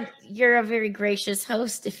 You're a very gracious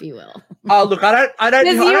host, if you will. Oh, look, I don't.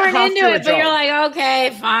 Because you weren't into it, but job. you're like, okay,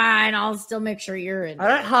 fine. I'll still make sure you're in. I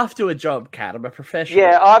don't have to a job, Kat. I'm a professional.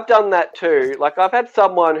 Yeah, I've done that too. Like I've had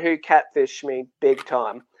someone who catfished me big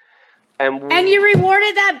time, and you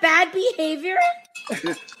rewarded that bad behavior.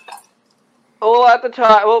 Well, at the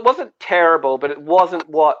time, it wasn't terrible, but it wasn't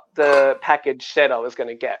what the package said I was going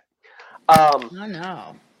to get. Oh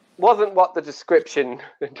no. Wasn't what the description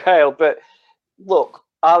entailed, but look,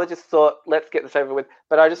 I just thought, let's get this over with.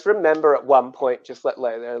 But I just remember at one point just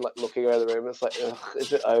laying there, looking around the room. It's like, ugh,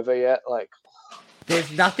 is it over yet? Like,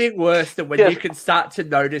 there's nothing worse than when you can start to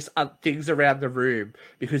notice things around the room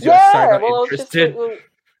because you're so not interested.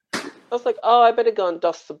 I was like, oh, I better go and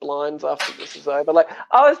dust the blinds after this is over. Like,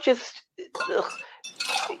 I was just,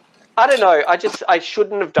 I don't know. I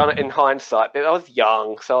shouldn't have done it in hindsight. But I was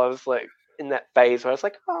young, so I was like in that phase where I was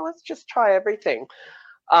like, oh, let's just try everything.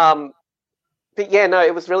 But yeah, no,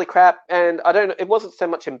 it was really crap, and I don't know. It wasn't so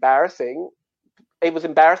much embarrassing. It was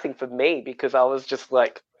embarrassing for me because I was just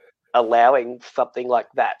like allowing something like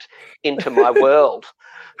that into my world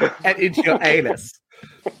and into your anus.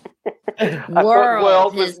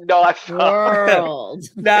 World was nice. World.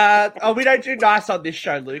 Nah, we don't do nice on this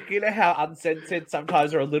show, Luke. You know how uncensored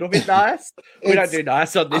sometimes are a little bit nice? We don't do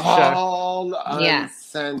nice on this show. All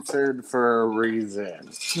uncensored for a reason.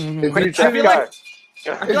 Mm-hmm.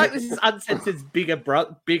 I feel like this is uncensored's bigger,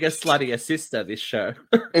 sluttier sister, this show.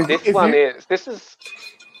 This is...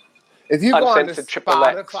 If you go on to Uncensored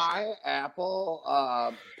Spotify, Apple,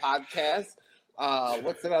 Podcast,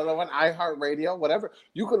 what's another one? iHeartRadio, whatever.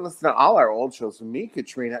 You can listen to all our old shows with me,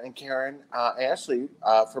 Katrina, and Karen, Ashley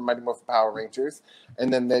from Mighty Morphin Power Rangers,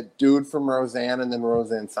 and then that dude from Roseanne, and then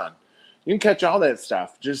Roseanne's son. You can catch all that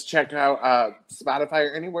stuff. Just check out Spotify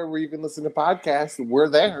or anywhere where you can listen to podcasts. We're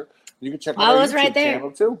there. You can check out our YouTube right there.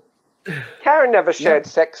 channel too. Karen never shared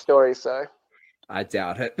sex stories, so I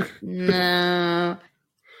doubt it. No.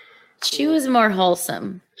 She was more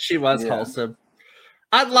wholesome. She was wholesome.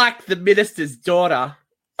 Unlike the minister's daughter.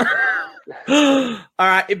 All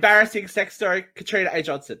right, embarrassing sex story. Katrina A.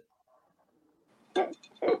 Johnson.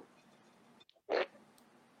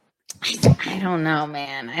 I don't know,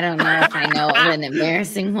 man. I don't know if I know of an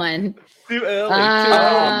embarrassing one. Too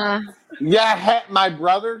early. Yeah, my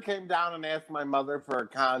brother came down and asked my mother for a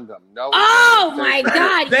condom. No. Oh my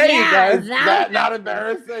God! There you go. That not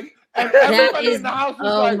embarrassing. And that is. In the house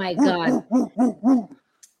was oh my God.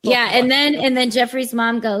 Yeah, and then Jeffrey's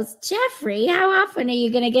mom goes, Jeffrey, how often are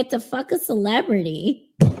you gonna get to fuck a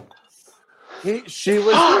celebrity? She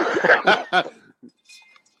was.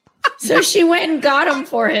 So she went and got him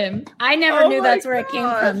for him. I never knew that's where it came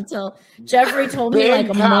from until Jeffrey told me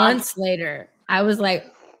like months later. I was like,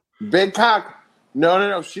 big cock.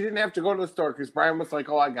 No. She didn't have to go to the store because Brian was like,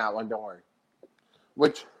 oh, I got one. Don't worry.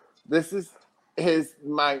 Which this is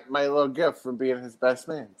my little gift for being his best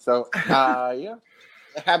man. So, yeah.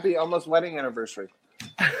 Happy almost wedding anniversary.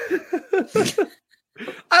 I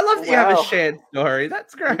love that you have a shared story.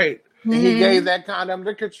 That's great. He gave that condom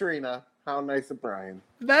to Katrina. How nice of Brian.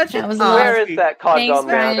 Imagine where is that condom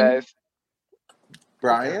nowadays?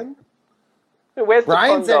 Brian? Where's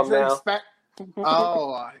Brian's the condom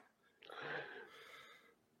now?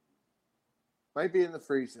 Might be in the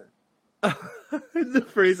freezer. In the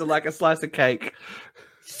freezer like a slice of cake.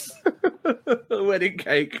 A wedding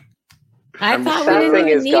cake. I thought we didn't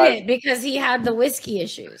even need it because he had the whiskey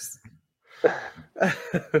issues.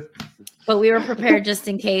 But we were prepared just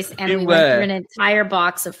in case, and we went through an entire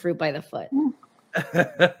box of fruit by the foot.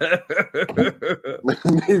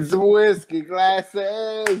 Need some whiskey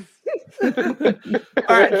glasses. All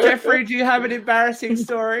right, Jeffrey, do you have an embarrassing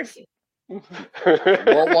story?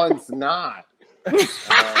 What one's not?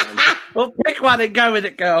 Well, pick one and go with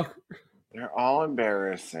it, girl. They're all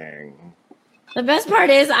embarrassing. The best part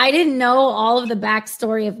is I didn't know all of the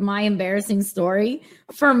backstory of my embarrassing story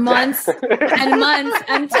for months and months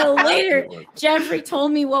until later. Jeffrey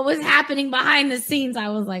told me what was happening behind the scenes. I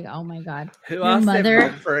was like, oh my God. Your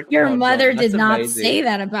mother did not say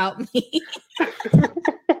that about me.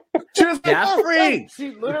 She was like, Jeffrey.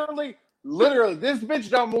 She literally, this bitch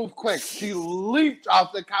don't move quick. She leaped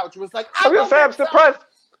off the couch. Was like, I'm surprised.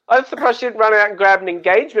 I'm surprised she didn't run out and grab an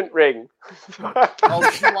engagement ring.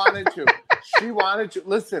 Oh, she wanted to. She wanted to.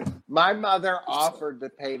 Listen, my mother offered to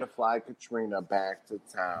pay to fly Katrina back to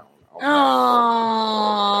town. Okay.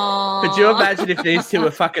 Oh. Could you imagine if these two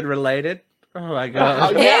were fucking related? Oh my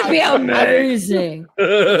God. It'd be amazing.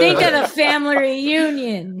 Think of the family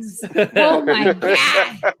reunions. Oh my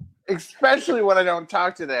God. Especially when I don't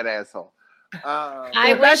talk to that asshole.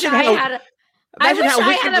 I wish I had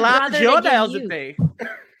a brother your to nails give would be.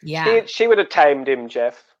 Yeah. She would have tamed him,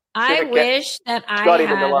 Jeff. I wish that I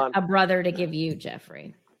had a brother to give you,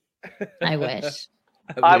 Jeffrey. I wish.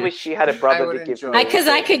 I wish she had a brother to give you. Because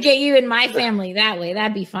I could get you in my family that way.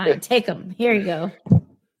 That'd be fine. Take them. Here you go.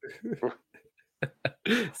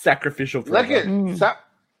 Sacrificial. Look at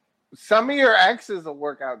some of your exes will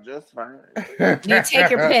work out just fine. You take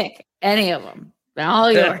your pick. Any of them. They're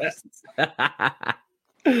all yours. Come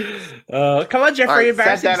on, Jeffrey. Right,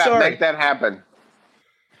 embarrassing set that story. up. Make that happen.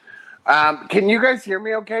 Can you guys hear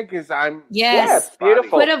me okay? Because I'm... Yes. Beautiful.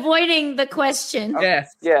 Quit avoiding the question.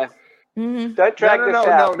 Yes. Yeah. Mm-hmm. Don't drag this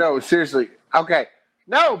out. No, seriously. Okay.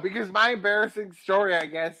 No, because my embarrassing story, I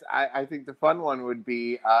guess, I think the fun one would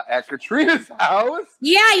be at Katrina's house.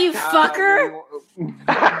 Yeah, you fucker.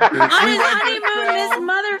 On his honeymoon, this film.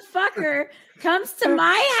 motherfucker comes to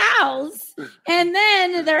my house, and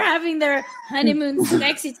then they're having their honeymoon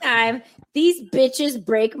sexy time. These bitches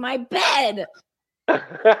break my bed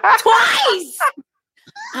twice.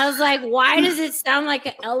 I was like, why does it sound like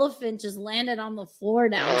an elephant just landed on the floor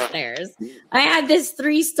downstairs? I had this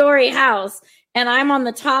 3-story house, and I'm on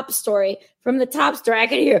the top story. From the top story, I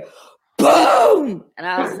could hear boom. And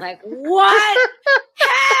I was like, what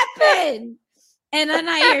happened? And then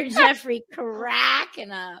I hear Jeffrey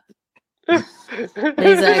cracking up. And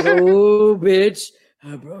he's like, oh, bitch,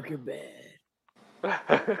 I broke your bed.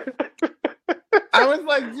 I was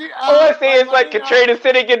like, all I see is like Katrina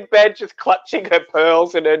sitting in bed, just clutching her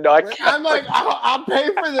pearls in her nightgown. I'm like, I'll pay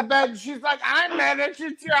for the bed. She's like, I'm mad at you.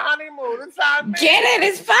 It's your honeymoon. It's on me. Get it,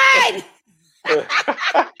 it's fine.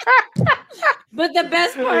 But the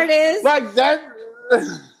best part is like that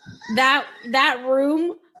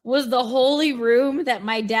room was the holy room that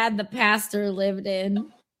my dad, the pastor, lived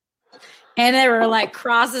in. And there were like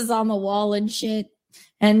crosses on the wall and shit.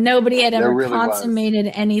 And nobody had ever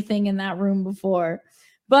consummated anything in that room before.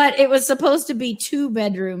 But it was supposed to be 2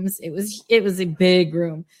 bedrooms. It was a big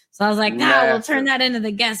room. So I was like, we'll turn that into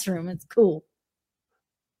the guest room. It's cool.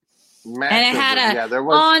 Massive. And it had a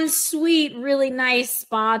ensuite, really nice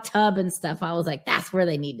spa tub and stuff. I was like, that's where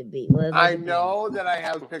they need to be. I know that I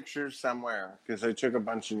have pictures somewhere because I took a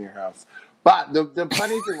bunch in your house. But the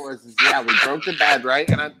funny thing was, we broke the bed, right?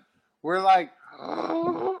 And we're like,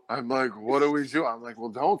 I'm like, what do we do? I'm like, well,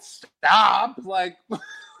 don't stop. Like, like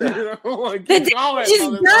the damage is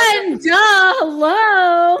done. Duh,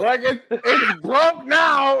 hello. Like, it's broke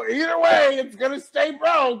now. Either way, it's going to stay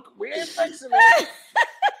broke. We ain't fixing it.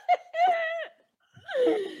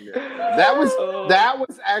 That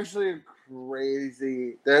was actually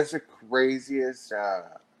that's the craziest.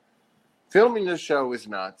 Filming the show was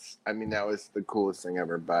nuts. I mean, that was the coolest thing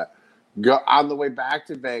ever. But on the way back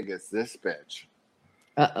to Vegas, this bitch.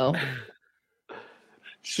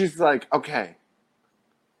 She's like, okay.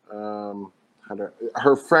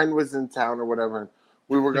 Her friend was in town or whatever.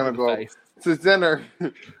 We were gonna go to dinner,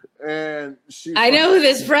 and I know who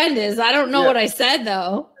this friend is. I don't know what I said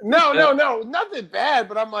though. No, nothing bad.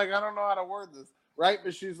 But I'm like, I don't know how to word this, right?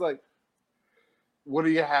 But she's like, what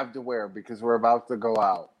do you have to wear because we're about to go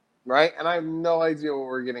out, right? And I have no idea what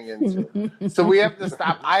we're getting into. So we have to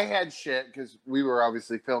stop. I had shit because we were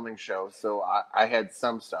obviously filming shows, so I had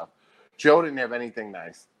some stuff. Joe didn't have anything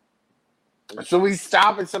nice. So we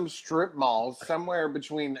stop at some strip malls somewhere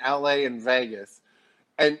between LA and Vegas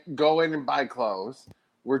and go in and buy clothes.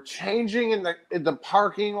 We're changing in the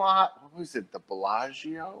parking lot. What was it? The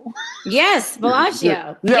Bellagio? Yes,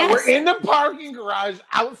 Bellagio. Yeah, we're in the parking garage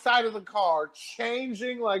outside of the car,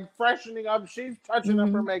 changing, like freshening up. She's touching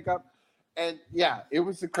up her makeup. And yeah, it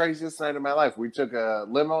was the craziest night of my life. We took a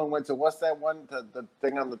limo and went to, what's that one? The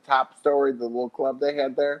thing on the top story, the little club they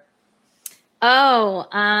had there? Oh,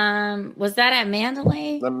 was that at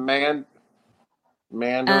Mandalay? The Mandarin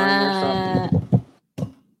or something?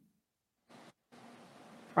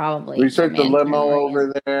 Probably. We took the limo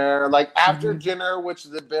over there. Like after dinner, which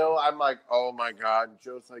is the bill, I'm like, oh my God. And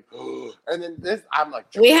Joe's like, oh. And then this, I'm like,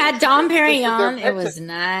 we had Dom Perignon. It was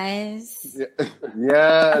nice.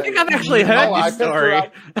 Yeah. I think I've actually heard this story.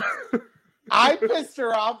 I pissed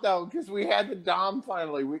her off though, because we had the Dom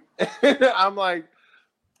finally. I'm like,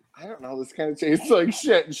 I don't know, this kind of tastes like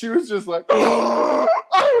shit. And she was just like, I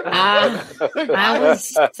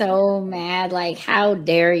was so mad. Like, how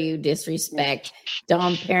dare you disrespect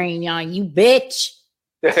Dom Perignon, you bitch.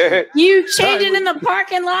 You changing in the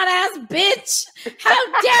parking lot ass bitch.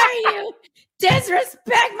 How dare you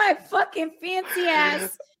disrespect my fucking fancy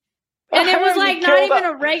ass. And it was like not even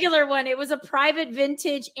a regular one. It was a private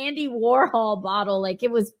vintage Andy Warhol bottle. Like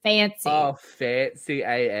it was fancy. Oh, fancy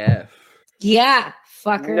AF. Yeah.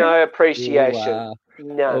 Fucker. No appreciation. Wow.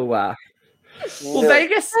 No. Oh, wow. Well,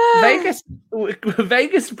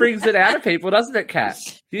 Vegas brings it out of people, doesn't it, Kat?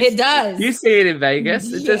 It does. You see it in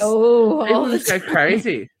Vegas. It just people just go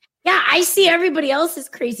crazy. Yeah, I see everybody else's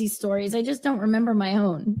crazy stories. I just don't remember my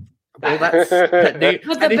own. Well, that's but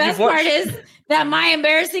the best part is that my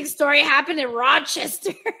embarrassing story happened in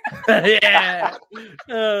Rochester. Yeah.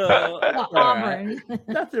 Auburn. Right.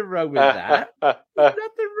 Nothing wrong with that. Nothing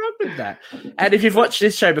wrong with that. And if you've watched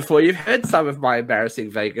this show before, you've heard some of my embarrassing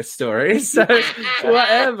Vegas stories. So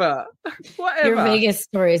whatever. Your Vegas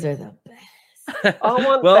stories are the best. I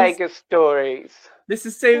want Well, Vegas stories. This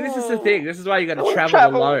is the thing. This is why you got to travel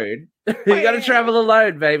travel. alone. You got to travel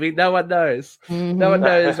alone, baby. No one knows. No one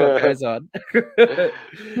knows what goes on.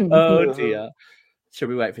 Oh dear. Should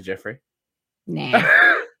we wait for Jeffrey? Nah.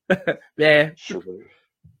 Yeah.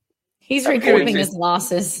 He's recouping his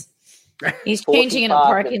losses. He's changing in a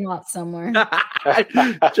parking lot somewhere.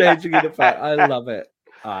 Changing in a park. I love it.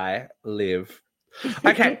 I live.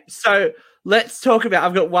 Okay, so let's talk about.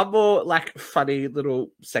 I've got one more like funny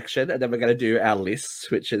little section, and then we're going to do our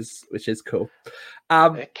lists, which is cool.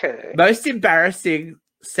 Okay. Most embarrassing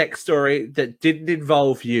sex story that didn't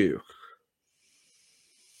involve you.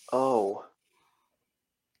 Oh.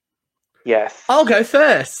 Yes. I'll go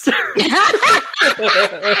first.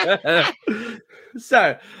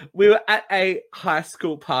 So we were at a high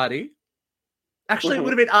school party. Actually, it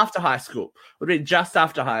would have been after high school. It would have been just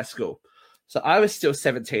after high school. So I was still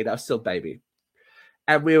 17. I was still baby.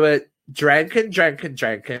 And we were drinking.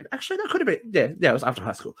 Actually, that could have been, yeah, it was after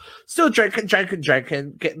high school. Still drinking,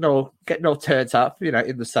 getting all turned up,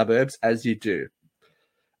 in the suburbs, as you do.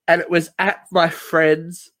 And it was at my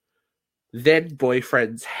friend's then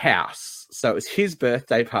boyfriend's house. So it was his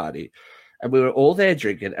birthday party. And we were all there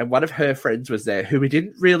drinking. And one of her friends was there who we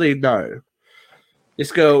didn't really know.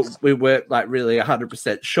 This girl we weren't like really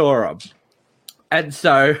 100% sure of. And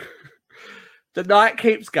so the night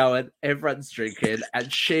keeps going, everyone's drinking,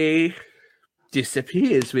 and she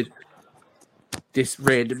disappears with this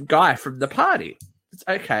random guy from the party. It's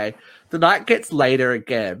okay. The night gets later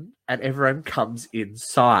again, and everyone comes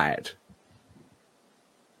inside.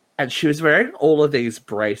 And she was wearing all of these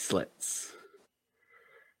bracelets.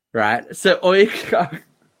 Right? So all you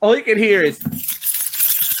can hear is...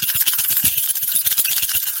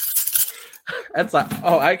 It's like,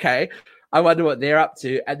 oh, okay. I wonder what they're up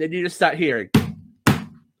to. And then you just start hearing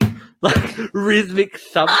like rhythmic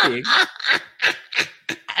thumping.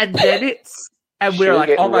 And then we're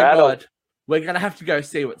like, oh my God, we're going to have to go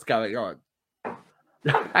see what's going on.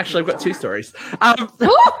 Actually, I've got two stories. And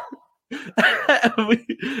we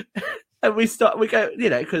go,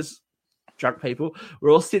 because drunk people,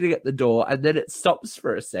 we're all sitting at the door, and then it stops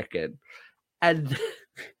for a second. And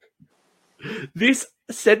this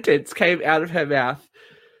sentence came out of her mouth.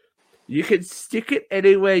 You can stick it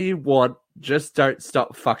anywhere you want, just don't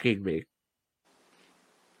stop fucking me.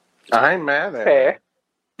 I'm mad at Fair.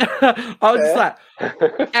 I was just like,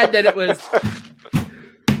 and then it was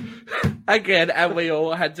again, and we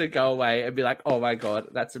all had to go away and be like, oh my God,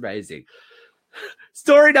 that's amazing.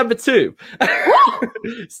 Story number two.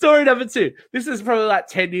 This is probably like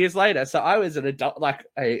 10 years later. So I was an adult,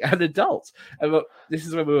 an adult. And this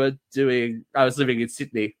is when I was living in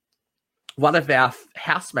Sydney. One of our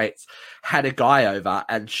housemates had a guy over,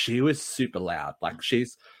 and she was super loud.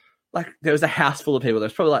 There was a house full of people. There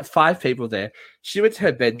was probably like 5 people there. She went to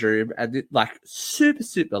her bedroom and super,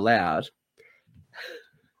 super loud.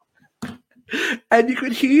 And you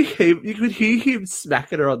could hear him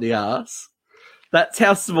smacking her on the ass. That's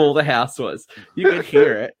how small the house was. You could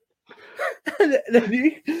hear it. And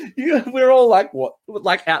then we're all like, what?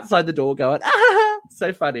 Like outside the door going, ah,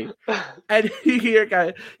 so funny. And you hear it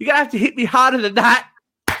go, you're going to have to hit me harder than that.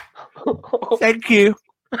 Thank you.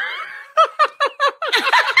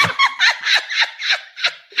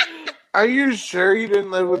 Are you sure you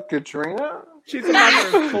didn't live with Katrina? She's a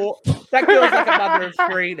mother of 4. That girl's like a mother of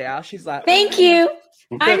 3 now. She's like, thank you.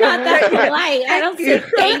 I'm not that polite. I don't say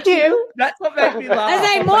thank you. That's what made me laugh. I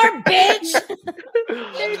say more, bitch.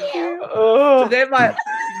 Thank you. So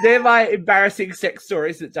they're my embarrassing sex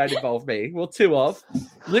stories that don't involve me. Well, 2 of.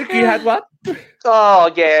 Luke, you had one?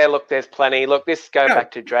 Oh, yeah, look, there's plenty. Look, this goes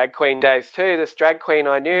back to drag queen days too. This drag queen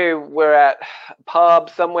I knew, we're at a pub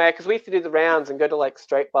somewhere, because we used to do the rounds and go to like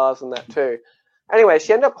straight bars and that too. Anyway,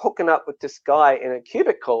 she ended up hooking up with this guy in a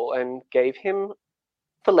cubicle and gave him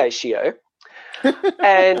fellatio.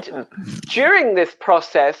 And during this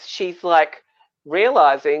process, she's like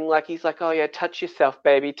realizing, like, he's like, oh yeah, touch yourself,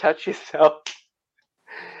 baby, touch yourself.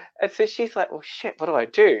 And so she's like, well, shit, what do I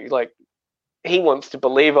do? Like, he wants to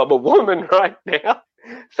believe I'm a woman right now.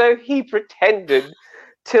 So he pretended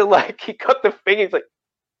to, like, he got the thing, he's like,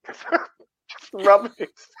 just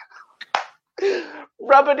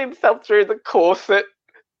rubbing himself through the corset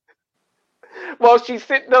while she's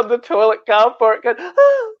sitting on the toilet going for it, going,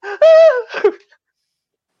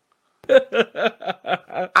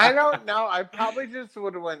 I don't know. I probably just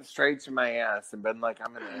would have went straight to my ass and been like,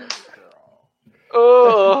 I'm an ass girl.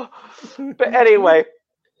 oh. But anyway,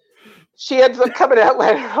 she ends up coming out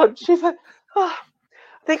later on. She's like, oh,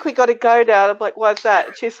 I think we got to go now. I'm like, why's that?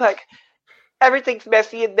 And she's like, everything's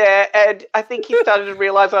messy in there, and I think he started to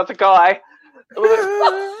realize I was a guy.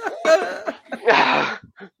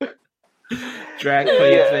 Drag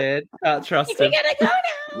queens, man. Can't trust him. We gotta go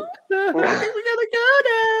now. I think we gotta go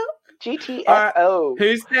now. GTFO.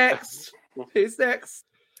 Who's next? Who's next?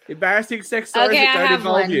 Embarrassing sex stories Okay, that I don't have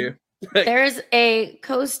involve one. you. There's a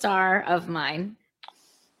co-star of mine,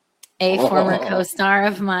 a former co-star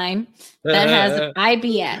of mine that has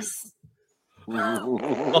IBS. And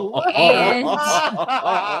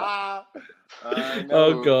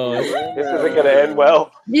Oh god. This isn't going to end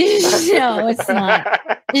well. no, it's not.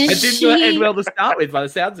 It didn't end well to start with, by the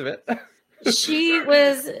sounds of it. She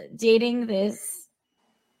was dating this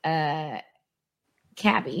caddy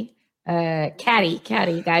guy who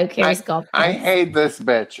carries golf carts. I hate this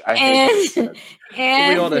bitch. I hate this bitch.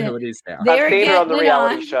 And We all know who it is now. they were I've seen her on the getting it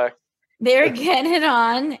reality on. show. They're getting it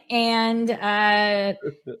on, and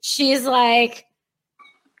she's like,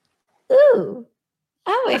 "Ooh,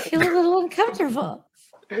 oh, I feel a little uncomfortable.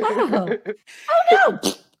 Oh no,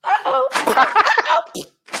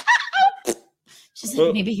 oh. She's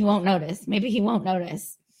like, maybe he won't notice. Maybe he won't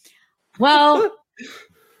notice. Well,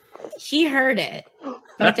 he heard it,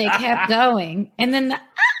 but they kept going, and then the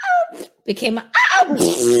became and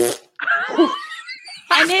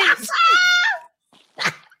it's.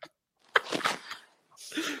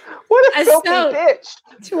 What a filthy So- bitch.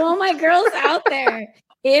 To all my girls out there,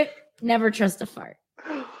 never trust a fart.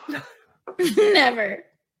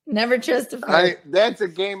 Never trust a fart. That's a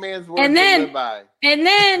gay man's word And to then- live by. And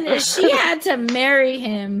then she had to marry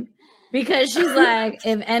him because she's like,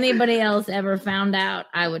 if anybody else ever found out,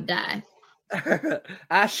 I would die.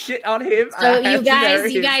 I shit on him. So I have to marry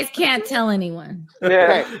him. you guys can't tell anyone.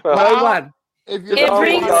 Yeah. Okay, Well, No one. If you It oh,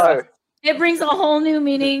 brings- no. It brings a whole new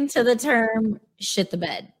meaning to the term shit the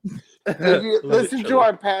bed. if you listen to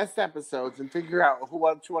our past episodes and figure out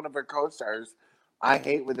which one of our co-stars I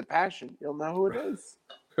hate with a passion, you'll know who it is.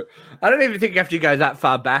 I don't even think you have to go that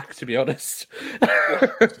far back, to be honest.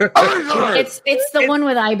 It's the one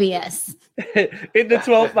with IBS. In the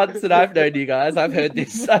 12 months that I've known you guys, I've heard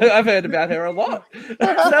this. I've heard about her a lot. So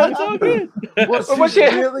it's all good. Well,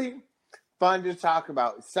 she's really fun to talk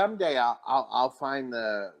about. Someday I'll find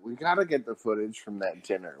we gotta get the footage from that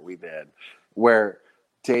dinner we did where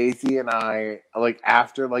Daisy and I, like,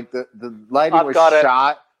 after, like, the lighting I've was got it.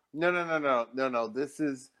 shot. No. This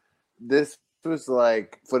was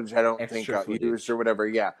like footage I don't Extra think got footage. used or whatever.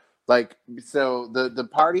 Yeah. Like, so the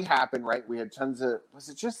party happened, right? We had tons of, was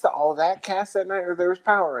it just the All That cast that night, or there was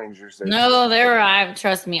Power Rangers there? No,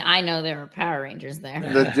 trust me, I know there were Power Rangers there.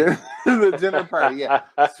 The dinner party, yeah.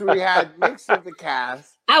 So we had mixed with the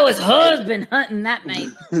cast. I was husband hunting that night.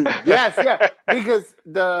 Yes, yeah. Because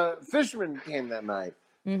the fisherman came that night.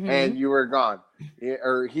 Mhm. And you were gone.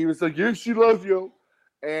 Or he was like, "Yes, she loves you."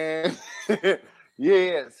 And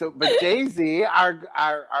yeah. So, but Daisy, our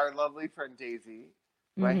lovely friend Daisy,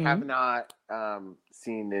 who I have not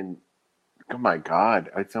seen in, oh my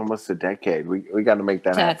God, it's almost a decade. We got to make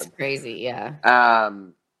that That's happen. crazy, yeah.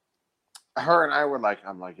 Her and I were like,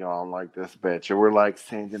 I'm like, yo, I don't like this bitch. And we're like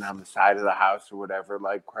standing on the side of the house or whatever,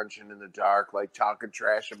 like crunching in the dark, like talking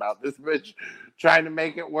trash about this bitch, trying to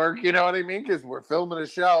make it work. You know what I mean? Because we're filming a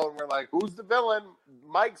show and we're like, who's the villain?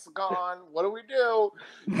 Mike's gone. What do we do?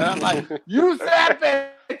 And I'm like, use that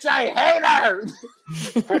bitch. I hate her.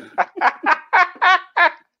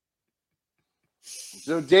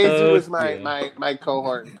 So Daisy was my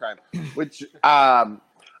cohort in crime, which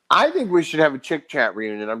I think we should have a chick chat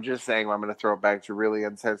reunion. I'm just saying I'm going to throw it back to Really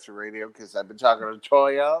Uncensored Radio because I've been talking to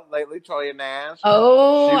Toya lately, Toya Nash.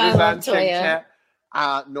 Oh, She I was love on Chick Toya.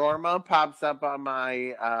 Chat. Norma pops up on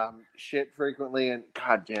my shit frequently, and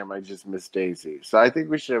goddamn, I just miss Daisy. So I think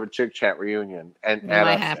we should have a chick chat reunion. And You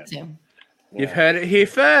might have to. You've heard it here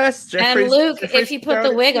first. And Luke, if you put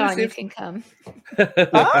the wig on, you can come.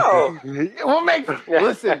 Oh. We'll make.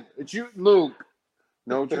 Listen, it's you, Luke.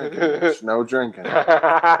 No drinking, bitch. No drinking.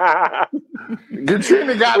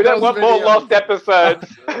 Katrina got We don't those want more videos. lost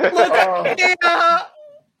episodes. I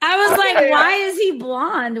was like, why is he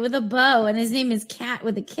blonde with a bow and his name is Cat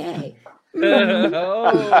with a K?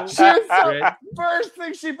 Oh. She was so, first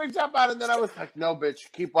thing she picked up on, and then I was like, "No, bitch,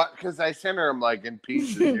 keep watching," because I sent her them like in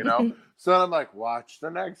pieces, you know. So I'm like, "Watch the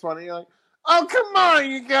next one." And you're like, "Oh, come on,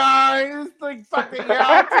 you guys! Like, fucking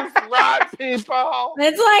y'all just rock people."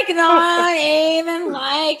 It's like not even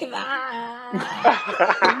like that.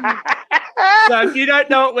 So if you don't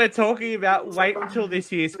know what we're talking about, wait until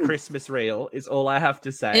this year's Christmas reel is all I have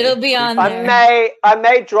to say. It'll be on there. I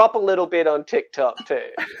may drop a little bit on TikTok too.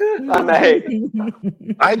 I may.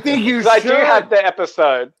 I think you Because should. I do have the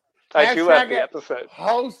episode. I do have the Hashtag episode.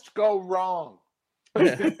 Host go wrong.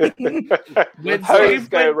 When Hose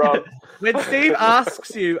go wrong. When Steve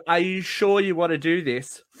asks you, "Are you sure you want to do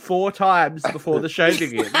this?" 4 times before the show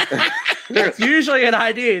begins, it's usually an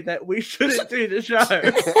idea that we shouldn't do the show.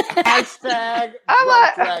 Hashtag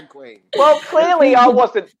drag queen. Well, clearly I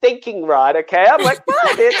wasn't thinking right, okay? I'm like,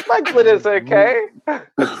 my glitter's okay.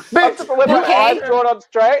 I've just with my eyes drawn on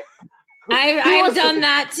straight. I've done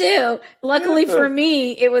that too. Luckily for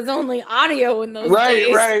me, it was only audio in those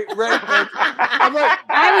days. Right. I'm like,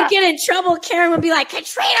 I would get in trouble. Karen would be like,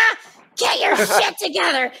 Katrina, get your shit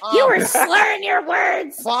together. You were slurring your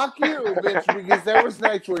words. Fuck you, bitch, because there was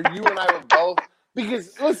nights where you and I were both.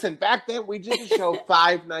 Because, listen, back then, we did a show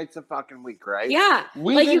 5 nights a fucking week, right? Yeah.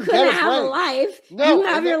 You couldn't have a life. No, you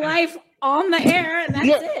have your life on the air, and that's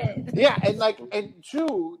it. Yeah, and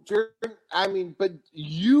two, but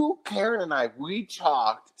you, Karen, and I, we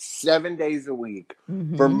talked 7 days a week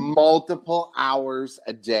for multiple hours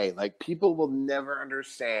a day. Like, people will never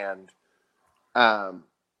understand.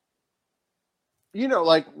 We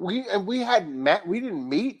hadn't met. We didn't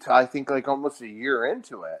meet till I think like almost a year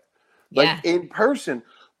into it, in person.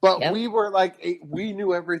 But we were like, we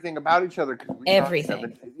knew everything about each other because we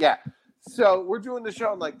everything. So we're doing the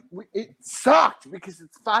show, and like, it sucked because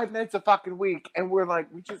it's 5 nights a fucking week, and we're like,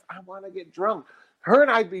 I want to get drunk. Her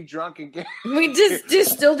and I'd be drunk again. We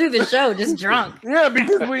just still do the show, just drunk. Yeah,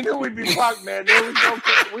 because we knew we'd be fucked, man. There was no,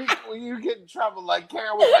 when you get in trouble, like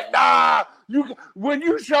Karen was like, nah, when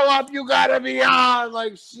you show up, you gotta be on.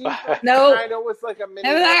 Like she kind of was like a minute.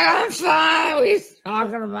 I'm fine. What are you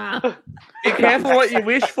talking about? Be careful what you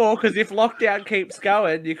wish for, because if lockdown keeps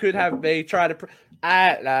going, you could have me try to.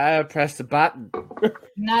 Press the button.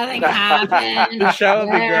 Nothing happened. The show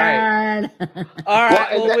would be great. All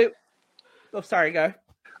right. Sorry, go.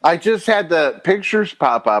 I just had the pictures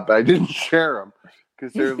pop up. I didn't share them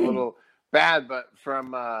because they're a little bad. But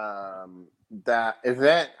from that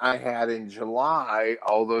event I had in July,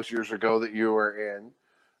 all those years ago that you were in,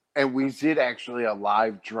 and we did actually a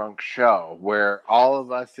live drunk show where all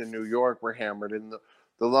of us in New York were hammered, and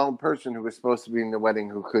the lone person who was supposed to be in the wedding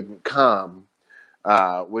who couldn't come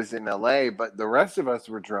was in LA, but the rest of us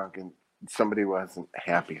were drunk, and somebody wasn't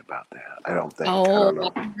happy about that. I don't think.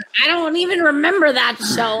 I don't even remember that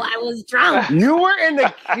show. I was drunk. You were in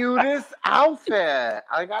the cutest outfit.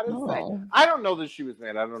 I gotta say, I don't know that she was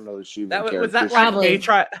mad. I don't know that she was that like me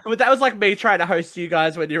trying. That was like me trying to host you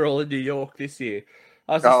guys when you're all in New York this year.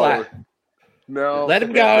 I was just like, no, let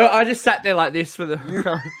him go. I just sat there like this for the.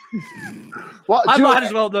 Well, I might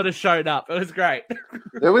as well not have shown up. It was great.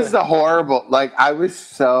 It was the horrible. Like I was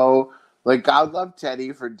so. Like, God love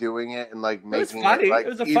Teddy for doing it and, like, making it, like, it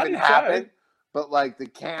was a even funny happen. Show. But, like, the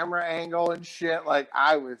camera angle and shit, like,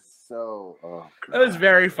 I was so... It was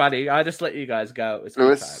very funny. I just let you guys go. It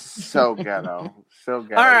was so ghetto. So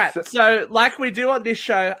ghetto. All right. So, like we do on this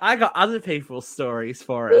show, I got other people's stories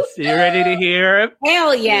for us. You ready to hear them?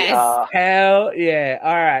 Hell yes. Hell yeah.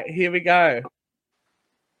 All right. Here we go.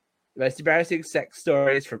 The most embarrassing sex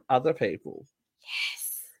stories from other people. Yes.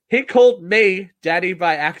 He called me daddy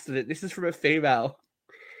by accident. This is from a female.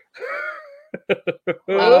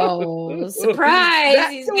 Oh, surprise.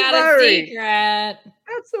 He's got a secret.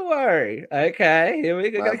 That's a worry. Okay, here we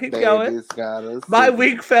go. Keep going. My secret.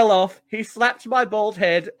 wig fell off. He slapped my bald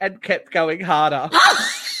head and kept going harder.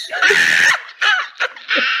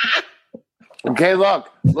 Okay, look.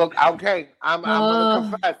 Okay, I'm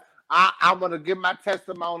going to confess. I'm going to give my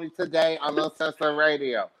testimony today on Uncensored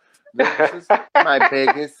Radio. This is my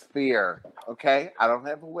biggest fear, okay? I don't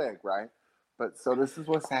have a wig, right? But so this is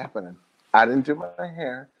what's happening. I didn't do my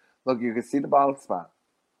hair. Look, you can see the bald spot.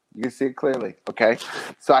 You can see it clearly, okay?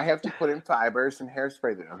 So I have to put in fibers and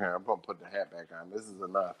hairspray. Okay, I'm going to put the hat back on. This is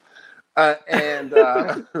enough.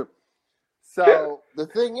 So the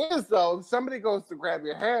thing is, though, if somebody goes to grab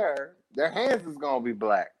your hair, their hands is going to be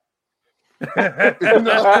black. All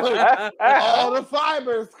the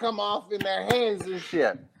fibers come off in their hands and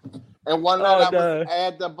shit. And one night I was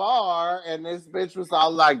at the bar, and this bitch was all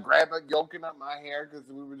like yoking up my hair because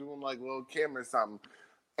we were doing like Lil' Kim or something.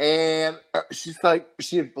 And she's like,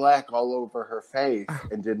 she had black all over her face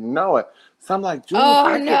and didn't know it. So I'm like,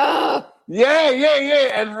 Julie, yeah.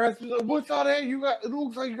 And her husband's like, what's all that? It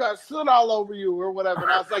looks like you got soot all over you or whatever. And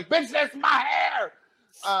I was like, bitch, that's my hair.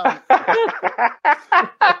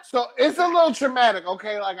 So it's a little traumatic,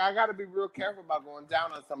 okay? Like, I got to be real careful about going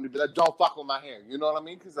down on somebody, but like, don't fuck with my hair. You know what I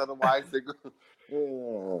mean? Because otherwise they go...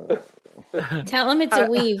 Tell them it's a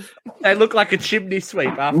weave. They look like a chimney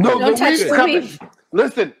sweep. No, don't touch the weave.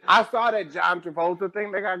 Listen, I saw that John Travolta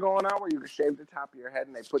thing they got going on where you can shave the top of your head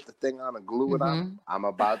and they put the thing on and glue it on. I'm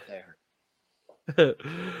about there.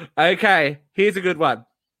 Okay, here's a good one.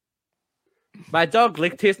 My dog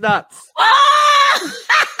licked his nuts.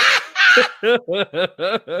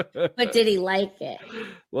 But did he like it?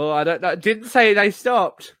 Well, I don't know. It didn't say they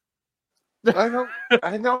stopped. I don't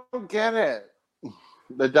get it.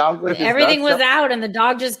 The dog licked his Everything nuts was out, and the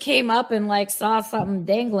dog just came up and like saw something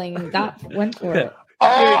dangling and went for it.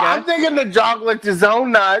 Oh, I'm thinking the dog licked his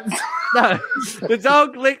own nuts. No, the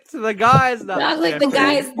dog licked the guy's nuts. The dog licked the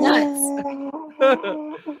guy's nuts.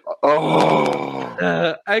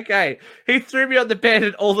 Oh. Okay. He threw me on the bed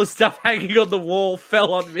and all the stuff hanging on the wall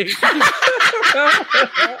fell on me.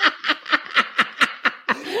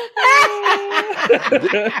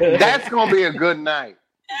 That's going to be a good night.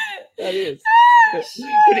 That is.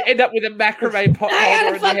 Could end up with a macrame pot. I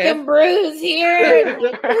got a fucking bruise here.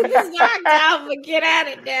 It's knocked out, but get at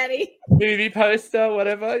it, Daddy. Movie poster,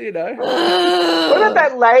 whatever, you know. What about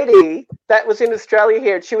that lady that was in Australia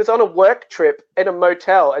here? And she was on a work trip in a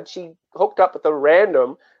motel, and she hooked up with a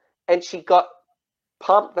random, and she got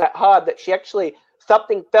pumped that hard that she actually,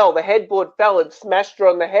 something fell, the headboard fell and smashed her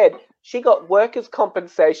on the head. She got workers'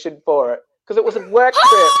 compensation for it because it was a work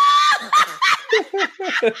trip.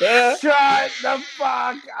 Shut the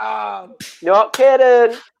fuck up. Not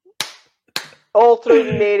kidding. All through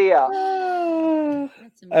the media.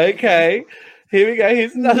 Okay, here we go.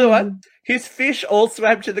 Here's another one. His fish all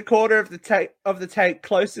swam to the corner of the tank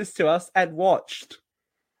closest to us and watched.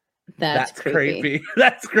 That's creepy.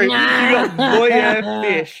 That's creepy. You got voyeur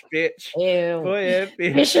fish, bitch. Ew. Voyeur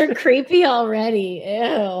fish. Fish are creepy already. Ew.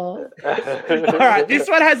 All right, this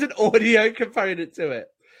one has an audio component to it.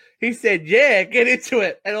 He said, "Yeah, get into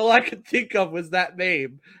it," and all I could think of was that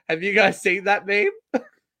meme. Have you guys seen that meme?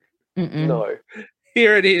 Mm-mm. No.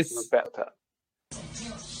 Here it is. About that.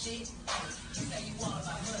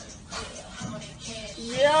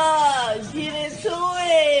 Yeah, get into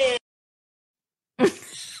it.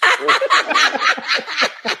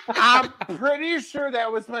 I'm pretty sure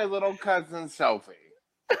that was my little cousin Sophie.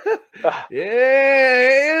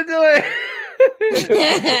 Yeah, into it.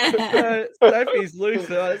 Sophie's loose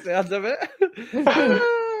by the sounds of it.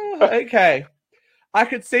 Okay. I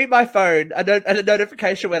could see my phone and a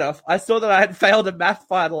notification went off. I saw that I had failed a math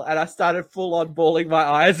final and I started full on bawling my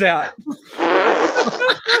eyes out.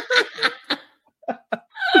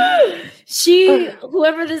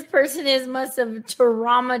 Whoever this person is must have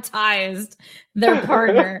traumatized their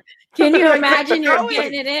partner. Can you imagine you're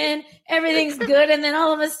getting it in, everything's good, and then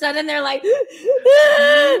all of a sudden they're like, you're like,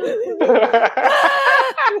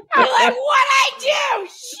 what I do?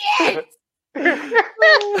 Shit!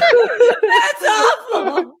 That's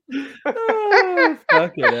awful. Oh,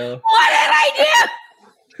 fucking hell. What did I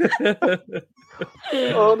do?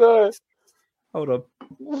 Oh no. Hold on.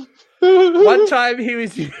 One time he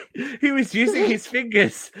was using his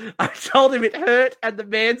fingers. I told him it hurt and the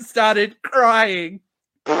man started crying.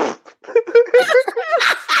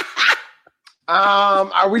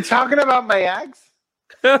 Are we talking about my ex?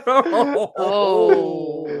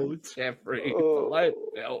 Oh, Jeffrey.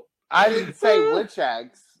 Oh. I didn't say which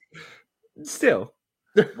ex. Still.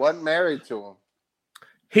 Wasn't married to him.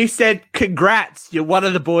 He said, "Congrats, you're one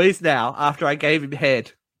of the boys now," after I gave him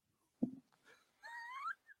head.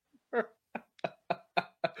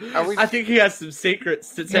 I think he has some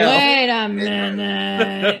secrets to tell. Wait a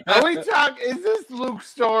minute. Are we talking? Is this Luke's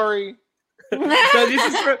story? No,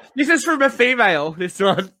 this is from a female, this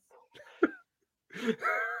one.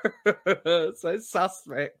 So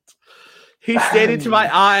suspect. He stared into my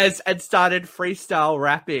eyes and started freestyle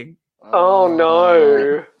rapping. Oh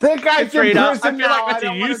no. That guy's in Katrina, prison I feel like now. that's I a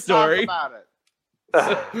don't you want to story. talk about it.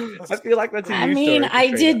 I feel like that's a I you mean, story, I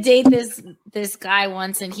Katrina. did date this guy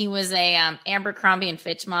once, and he was a Abercrombie and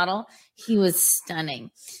Fitch model. He was stunning.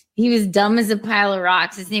 He was dumb as a pile of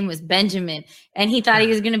rocks. His name was Benjamin, and he thought he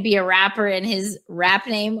was going to be a rapper, and his rap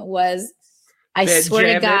name was, I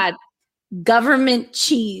swear to God, Government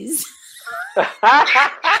Cheese.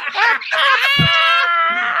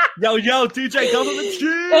 Yo, DJ Government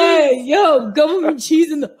Cheese! Hey, yo, Government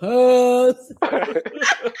Cheese in the house.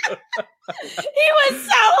 He was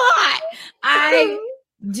so hot. I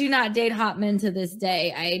do not date hot men to this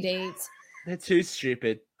day. I date They're too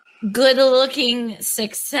stupid. good-looking,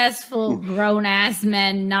 successful, grown-ass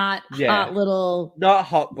men, not hot little... Not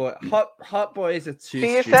hot boy. Hot boys are too So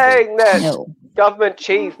you're stupid. saying that No. government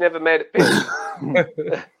cheese never made it big?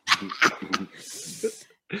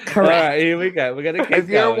 Correct. All right, here we go. We're gonna keep If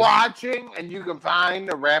you're going. watching and you can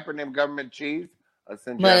find a rapper named Government Cheese, I'll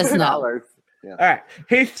send you Let us know. $100. Yeah. All right,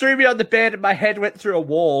 he threw me on the bed and my head went through a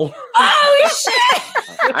wall. Oh, shit!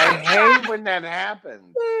 I hate when that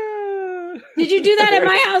happens. Did you do that at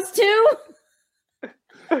my house, too?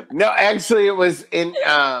 No, actually, it was in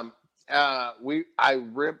I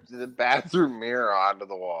ripped the bathroom mirror onto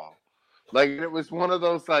the wall. Like, it was one of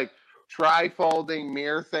those like tri-folding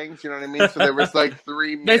mirror things, you know what I mean? So there was like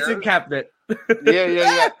 3 mirrors. Medicine cabinet.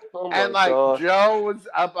 Yeah. Oh And my like gosh. Joe was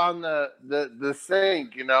up on the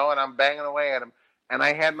sink, you know, and I'm banging away at him. And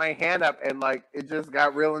I had my hand up, and like it just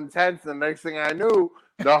got real intense. The next thing I knew,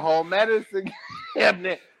 the whole medicine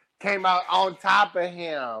cabinet came out on top of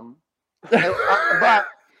him. But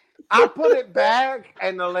I put it back,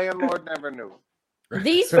 and the landlord never knew.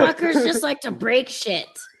 These fuckers just like to break shit.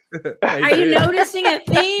 Are you noticing a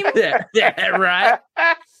theme? Yeah, right.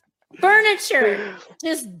 Furniture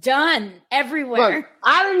just done everywhere. Look,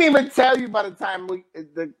 I didn't even tell you by the time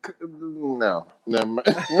no.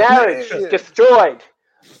 Marriage destroyed.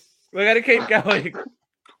 We're gonna keep going.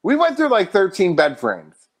 We went through like 13 bed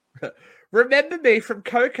frames. Remember Me from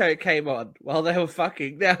Coco came on while they were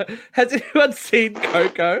fucking. Now, has anyone seen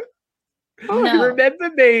Coco? No.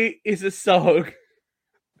 Remember Me is a song.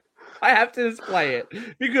 I have to display it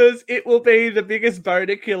because it will be the biggest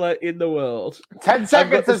boner killer in the world. 10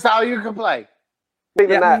 seconds is all you can play.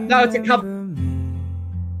 Even that. No, it's a couple.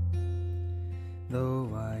 Though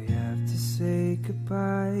I have to say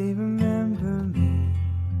goodbye, remember me.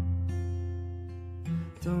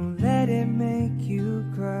 Don't let it make you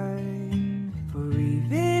cry. For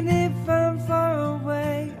even if I'm far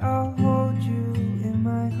away, I'll hold you in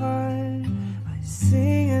my heart. I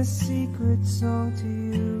sing a secret song to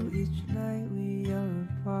you each night we are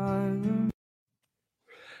apart.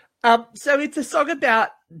 So it's a song about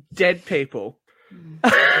dead people.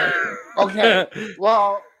 Okay,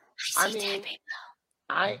 well, I mean,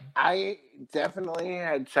 I definitely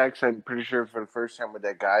had sex, I'm pretty sure, for the first time with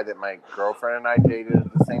that guy that my girlfriend and I dated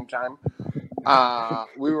at the same time.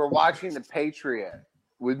 We were watching The Patriot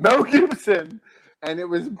with Mel Gibson, and it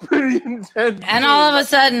was pretty intense. And all of a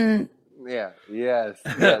sudden, yes,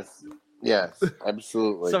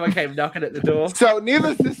 absolutely. Someone came knocking at the door. So,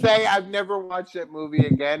 needless to say, I've never watched that movie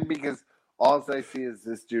again because all I see is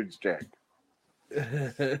this dude's dick.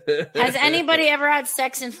 has anybody ever had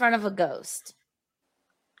sex in front of a ghost?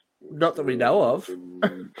 Not that we know of.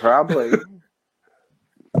 Probably.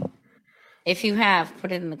 If you have,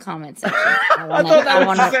 put it in the comment section. I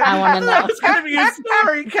want to know. It's going to be a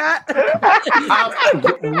story, Kat.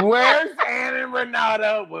 Where's Ann and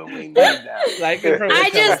Renato when we need them? I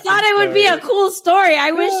just thought it would be a cool story.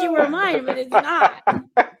 I wish you were mine, but it's not.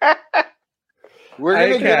 We're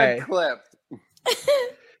going to get a clip.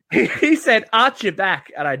 He said, arch your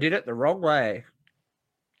back, and I did it the wrong way.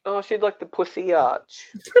 Oh, she'd like the pussy arch.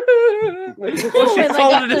 Well, she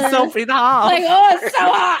folded herself in half. Like, oh, it's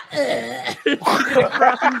so hot.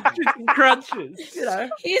 Crunches, you know.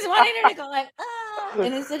 He's wanting her to go like, oh,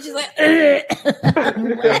 and instead she's like,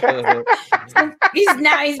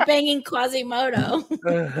 he's banging Quasimodo.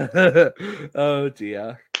 Oh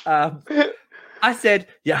dear. I said,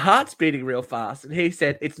 your heart's beating real fast. And he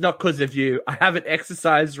said, it's not because of you. I haven't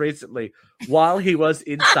exercised recently while he was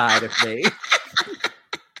inside of me.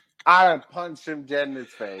 I punched him dead in his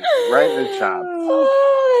face, right in the chops.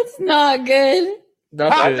 Oh, that's not good.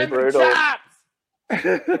 Not brutal.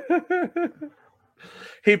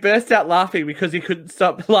 He burst out laughing because he couldn't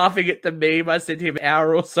stop laughing at the meme I sent him an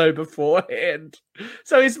hour or so beforehand.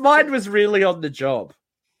 So his mind was really on the job.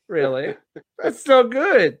 Really? That's not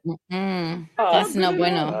good. That's no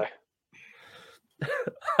bueno.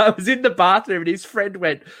 I was in the bathroom and his friend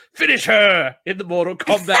went, finish her in the Mortal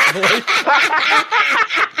Kombat voice.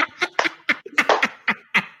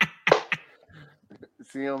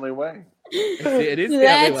 It's the only way. It is the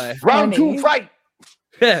only way. Round 2, fight!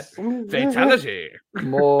 Fatality.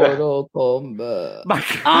 Mortal Kombat. My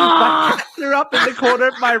cat threw up in the corner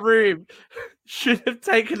of my room. Should have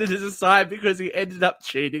taken it as a sign because he ended up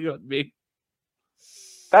cheating on me.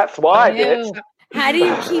 That's why, bitch. How do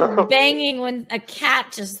you keep banging when a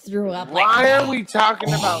cat just threw up? Why are we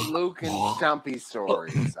talking about Luke and Stumpy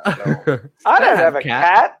stories? I don't have a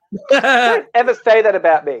cat. Don't ever say that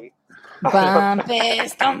about me. Bumpy,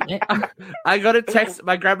 stumpy. I got a text.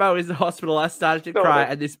 My grandma was in the hospital. I started to cry,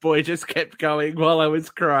 and this boy just kept going while I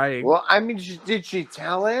was crying. Well, I mean, did she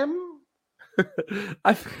tell him?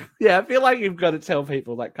 I feel like you've got to tell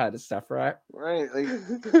people that kind of stuff, right? Right. Like,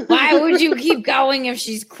 why would you keep going if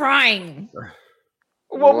she's crying?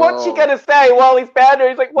 Well, what's she gonna say while he's bad her?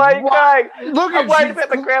 He's like, "Why are you crying?" Look, I'm worried about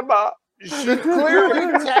the grandma. She's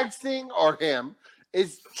clearly texting, or him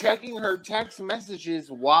is checking her text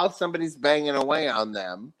messages while somebody's banging away on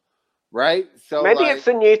them, right? So maybe it's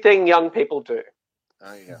a new thing young people do.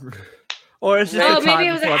 Oh yeah. Or it's just maybe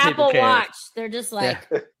it was an Apple Watch. They're just like,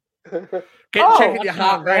 checking your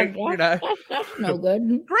heart rate, you know. That's no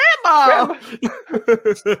good. Grandma!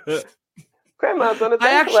 Grandma's on a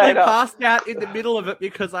I actually ventilator. passed out in the middle of it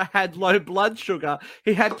because I had low blood sugar.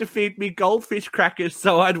 He had to feed me goldfish crackers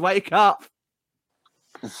so I'd wake up.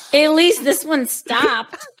 At least this one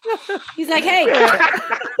stopped. He's like, hey,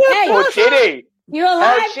 Poor kitty. you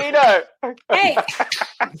alive? How'd she know? Hey.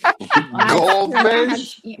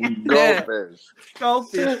 Goldfish. Goldfish.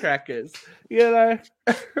 Goldfish crackers. You know.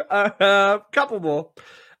 Couple more.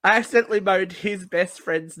 I accidentally moaned his best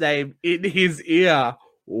friend's name in his ear.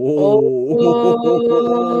 Oh.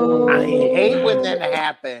 I hate when that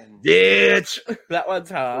happens. Bitch. That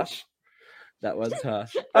one's harsh. All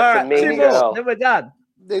right, mean two girl. more. Then we're done.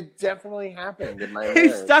 It definitely happened in my He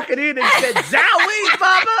marriage. stuck it in and said, "Zowie,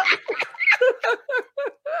 mama."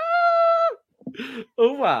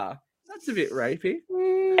 Oh wow, that's a bit rapey.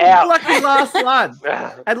 Ouch. Lucky last one.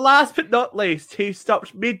 And last but not least, he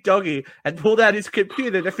stopped mid-doggy and pulled out his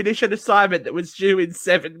computer to finish an assignment that was due in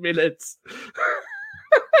 7 minutes.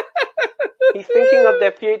 He's thinking of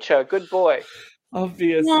their future. Good boy.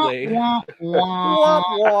 Obviously. Womp, Womp,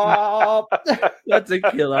 womp. womp. That's a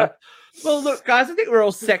killer. Well, look, guys, I think we're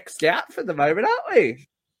all sexed out for the moment, aren't we?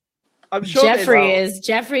 I'm sure Jeffrey is.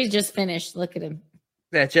 Jeffrey's just finished. Look at him.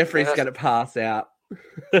 Yeah, Jeffrey's going to pass out.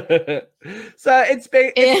 So it's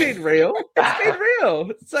been real. It's been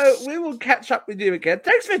real. So we will catch up with you again.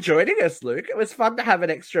 Thanks for joining us, Luke. It was fun to have an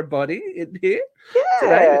extra body in here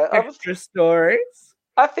today. Yeah. Extra stories.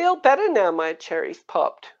 I feel better now my cherry's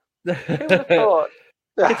popped. Who would have thought?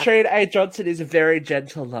 Katrina A. Johnson is a very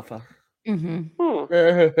gentle lover. Mm-hmm. All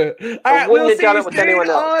right, wouldn't we'll have see done you it with soon anyone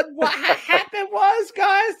else. on What Happened Was,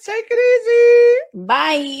 guys. Take it easy.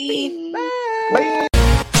 Bye. Bye.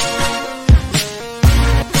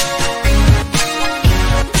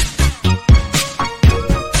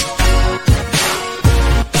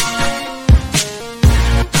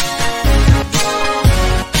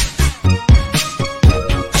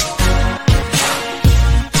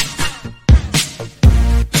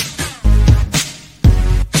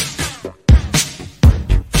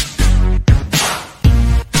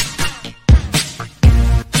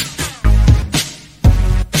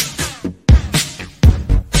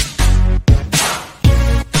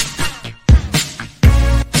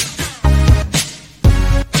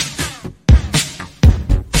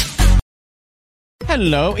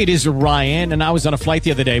 Hello, it is Ryan, and I was on a flight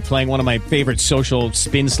the other day playing one of my favorite social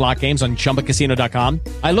spin slot games on ChumbaCasino.com.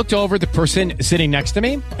 I looked over at the person sitting next to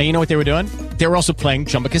me, and you know what they were doing? They were also playing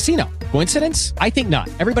Chumba Casino. Coincidence? I think not.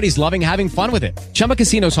 Everybody's loving having fun with it. Chumba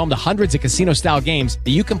Casino is home to hundreds of casino-style games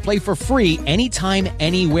that you can play for free anytime,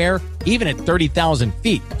 anywhere, even at 30,000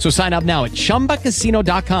 feet. So sign up now at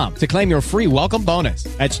ChumbaCasino.com to claim your free welcome bonus.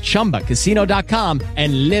 That's ChumbaCasino.com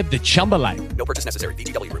and live the Chumba life. No purchase necessary.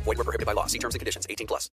 VGW Group. Void where prohibited by law. See terms and conditions. 18+.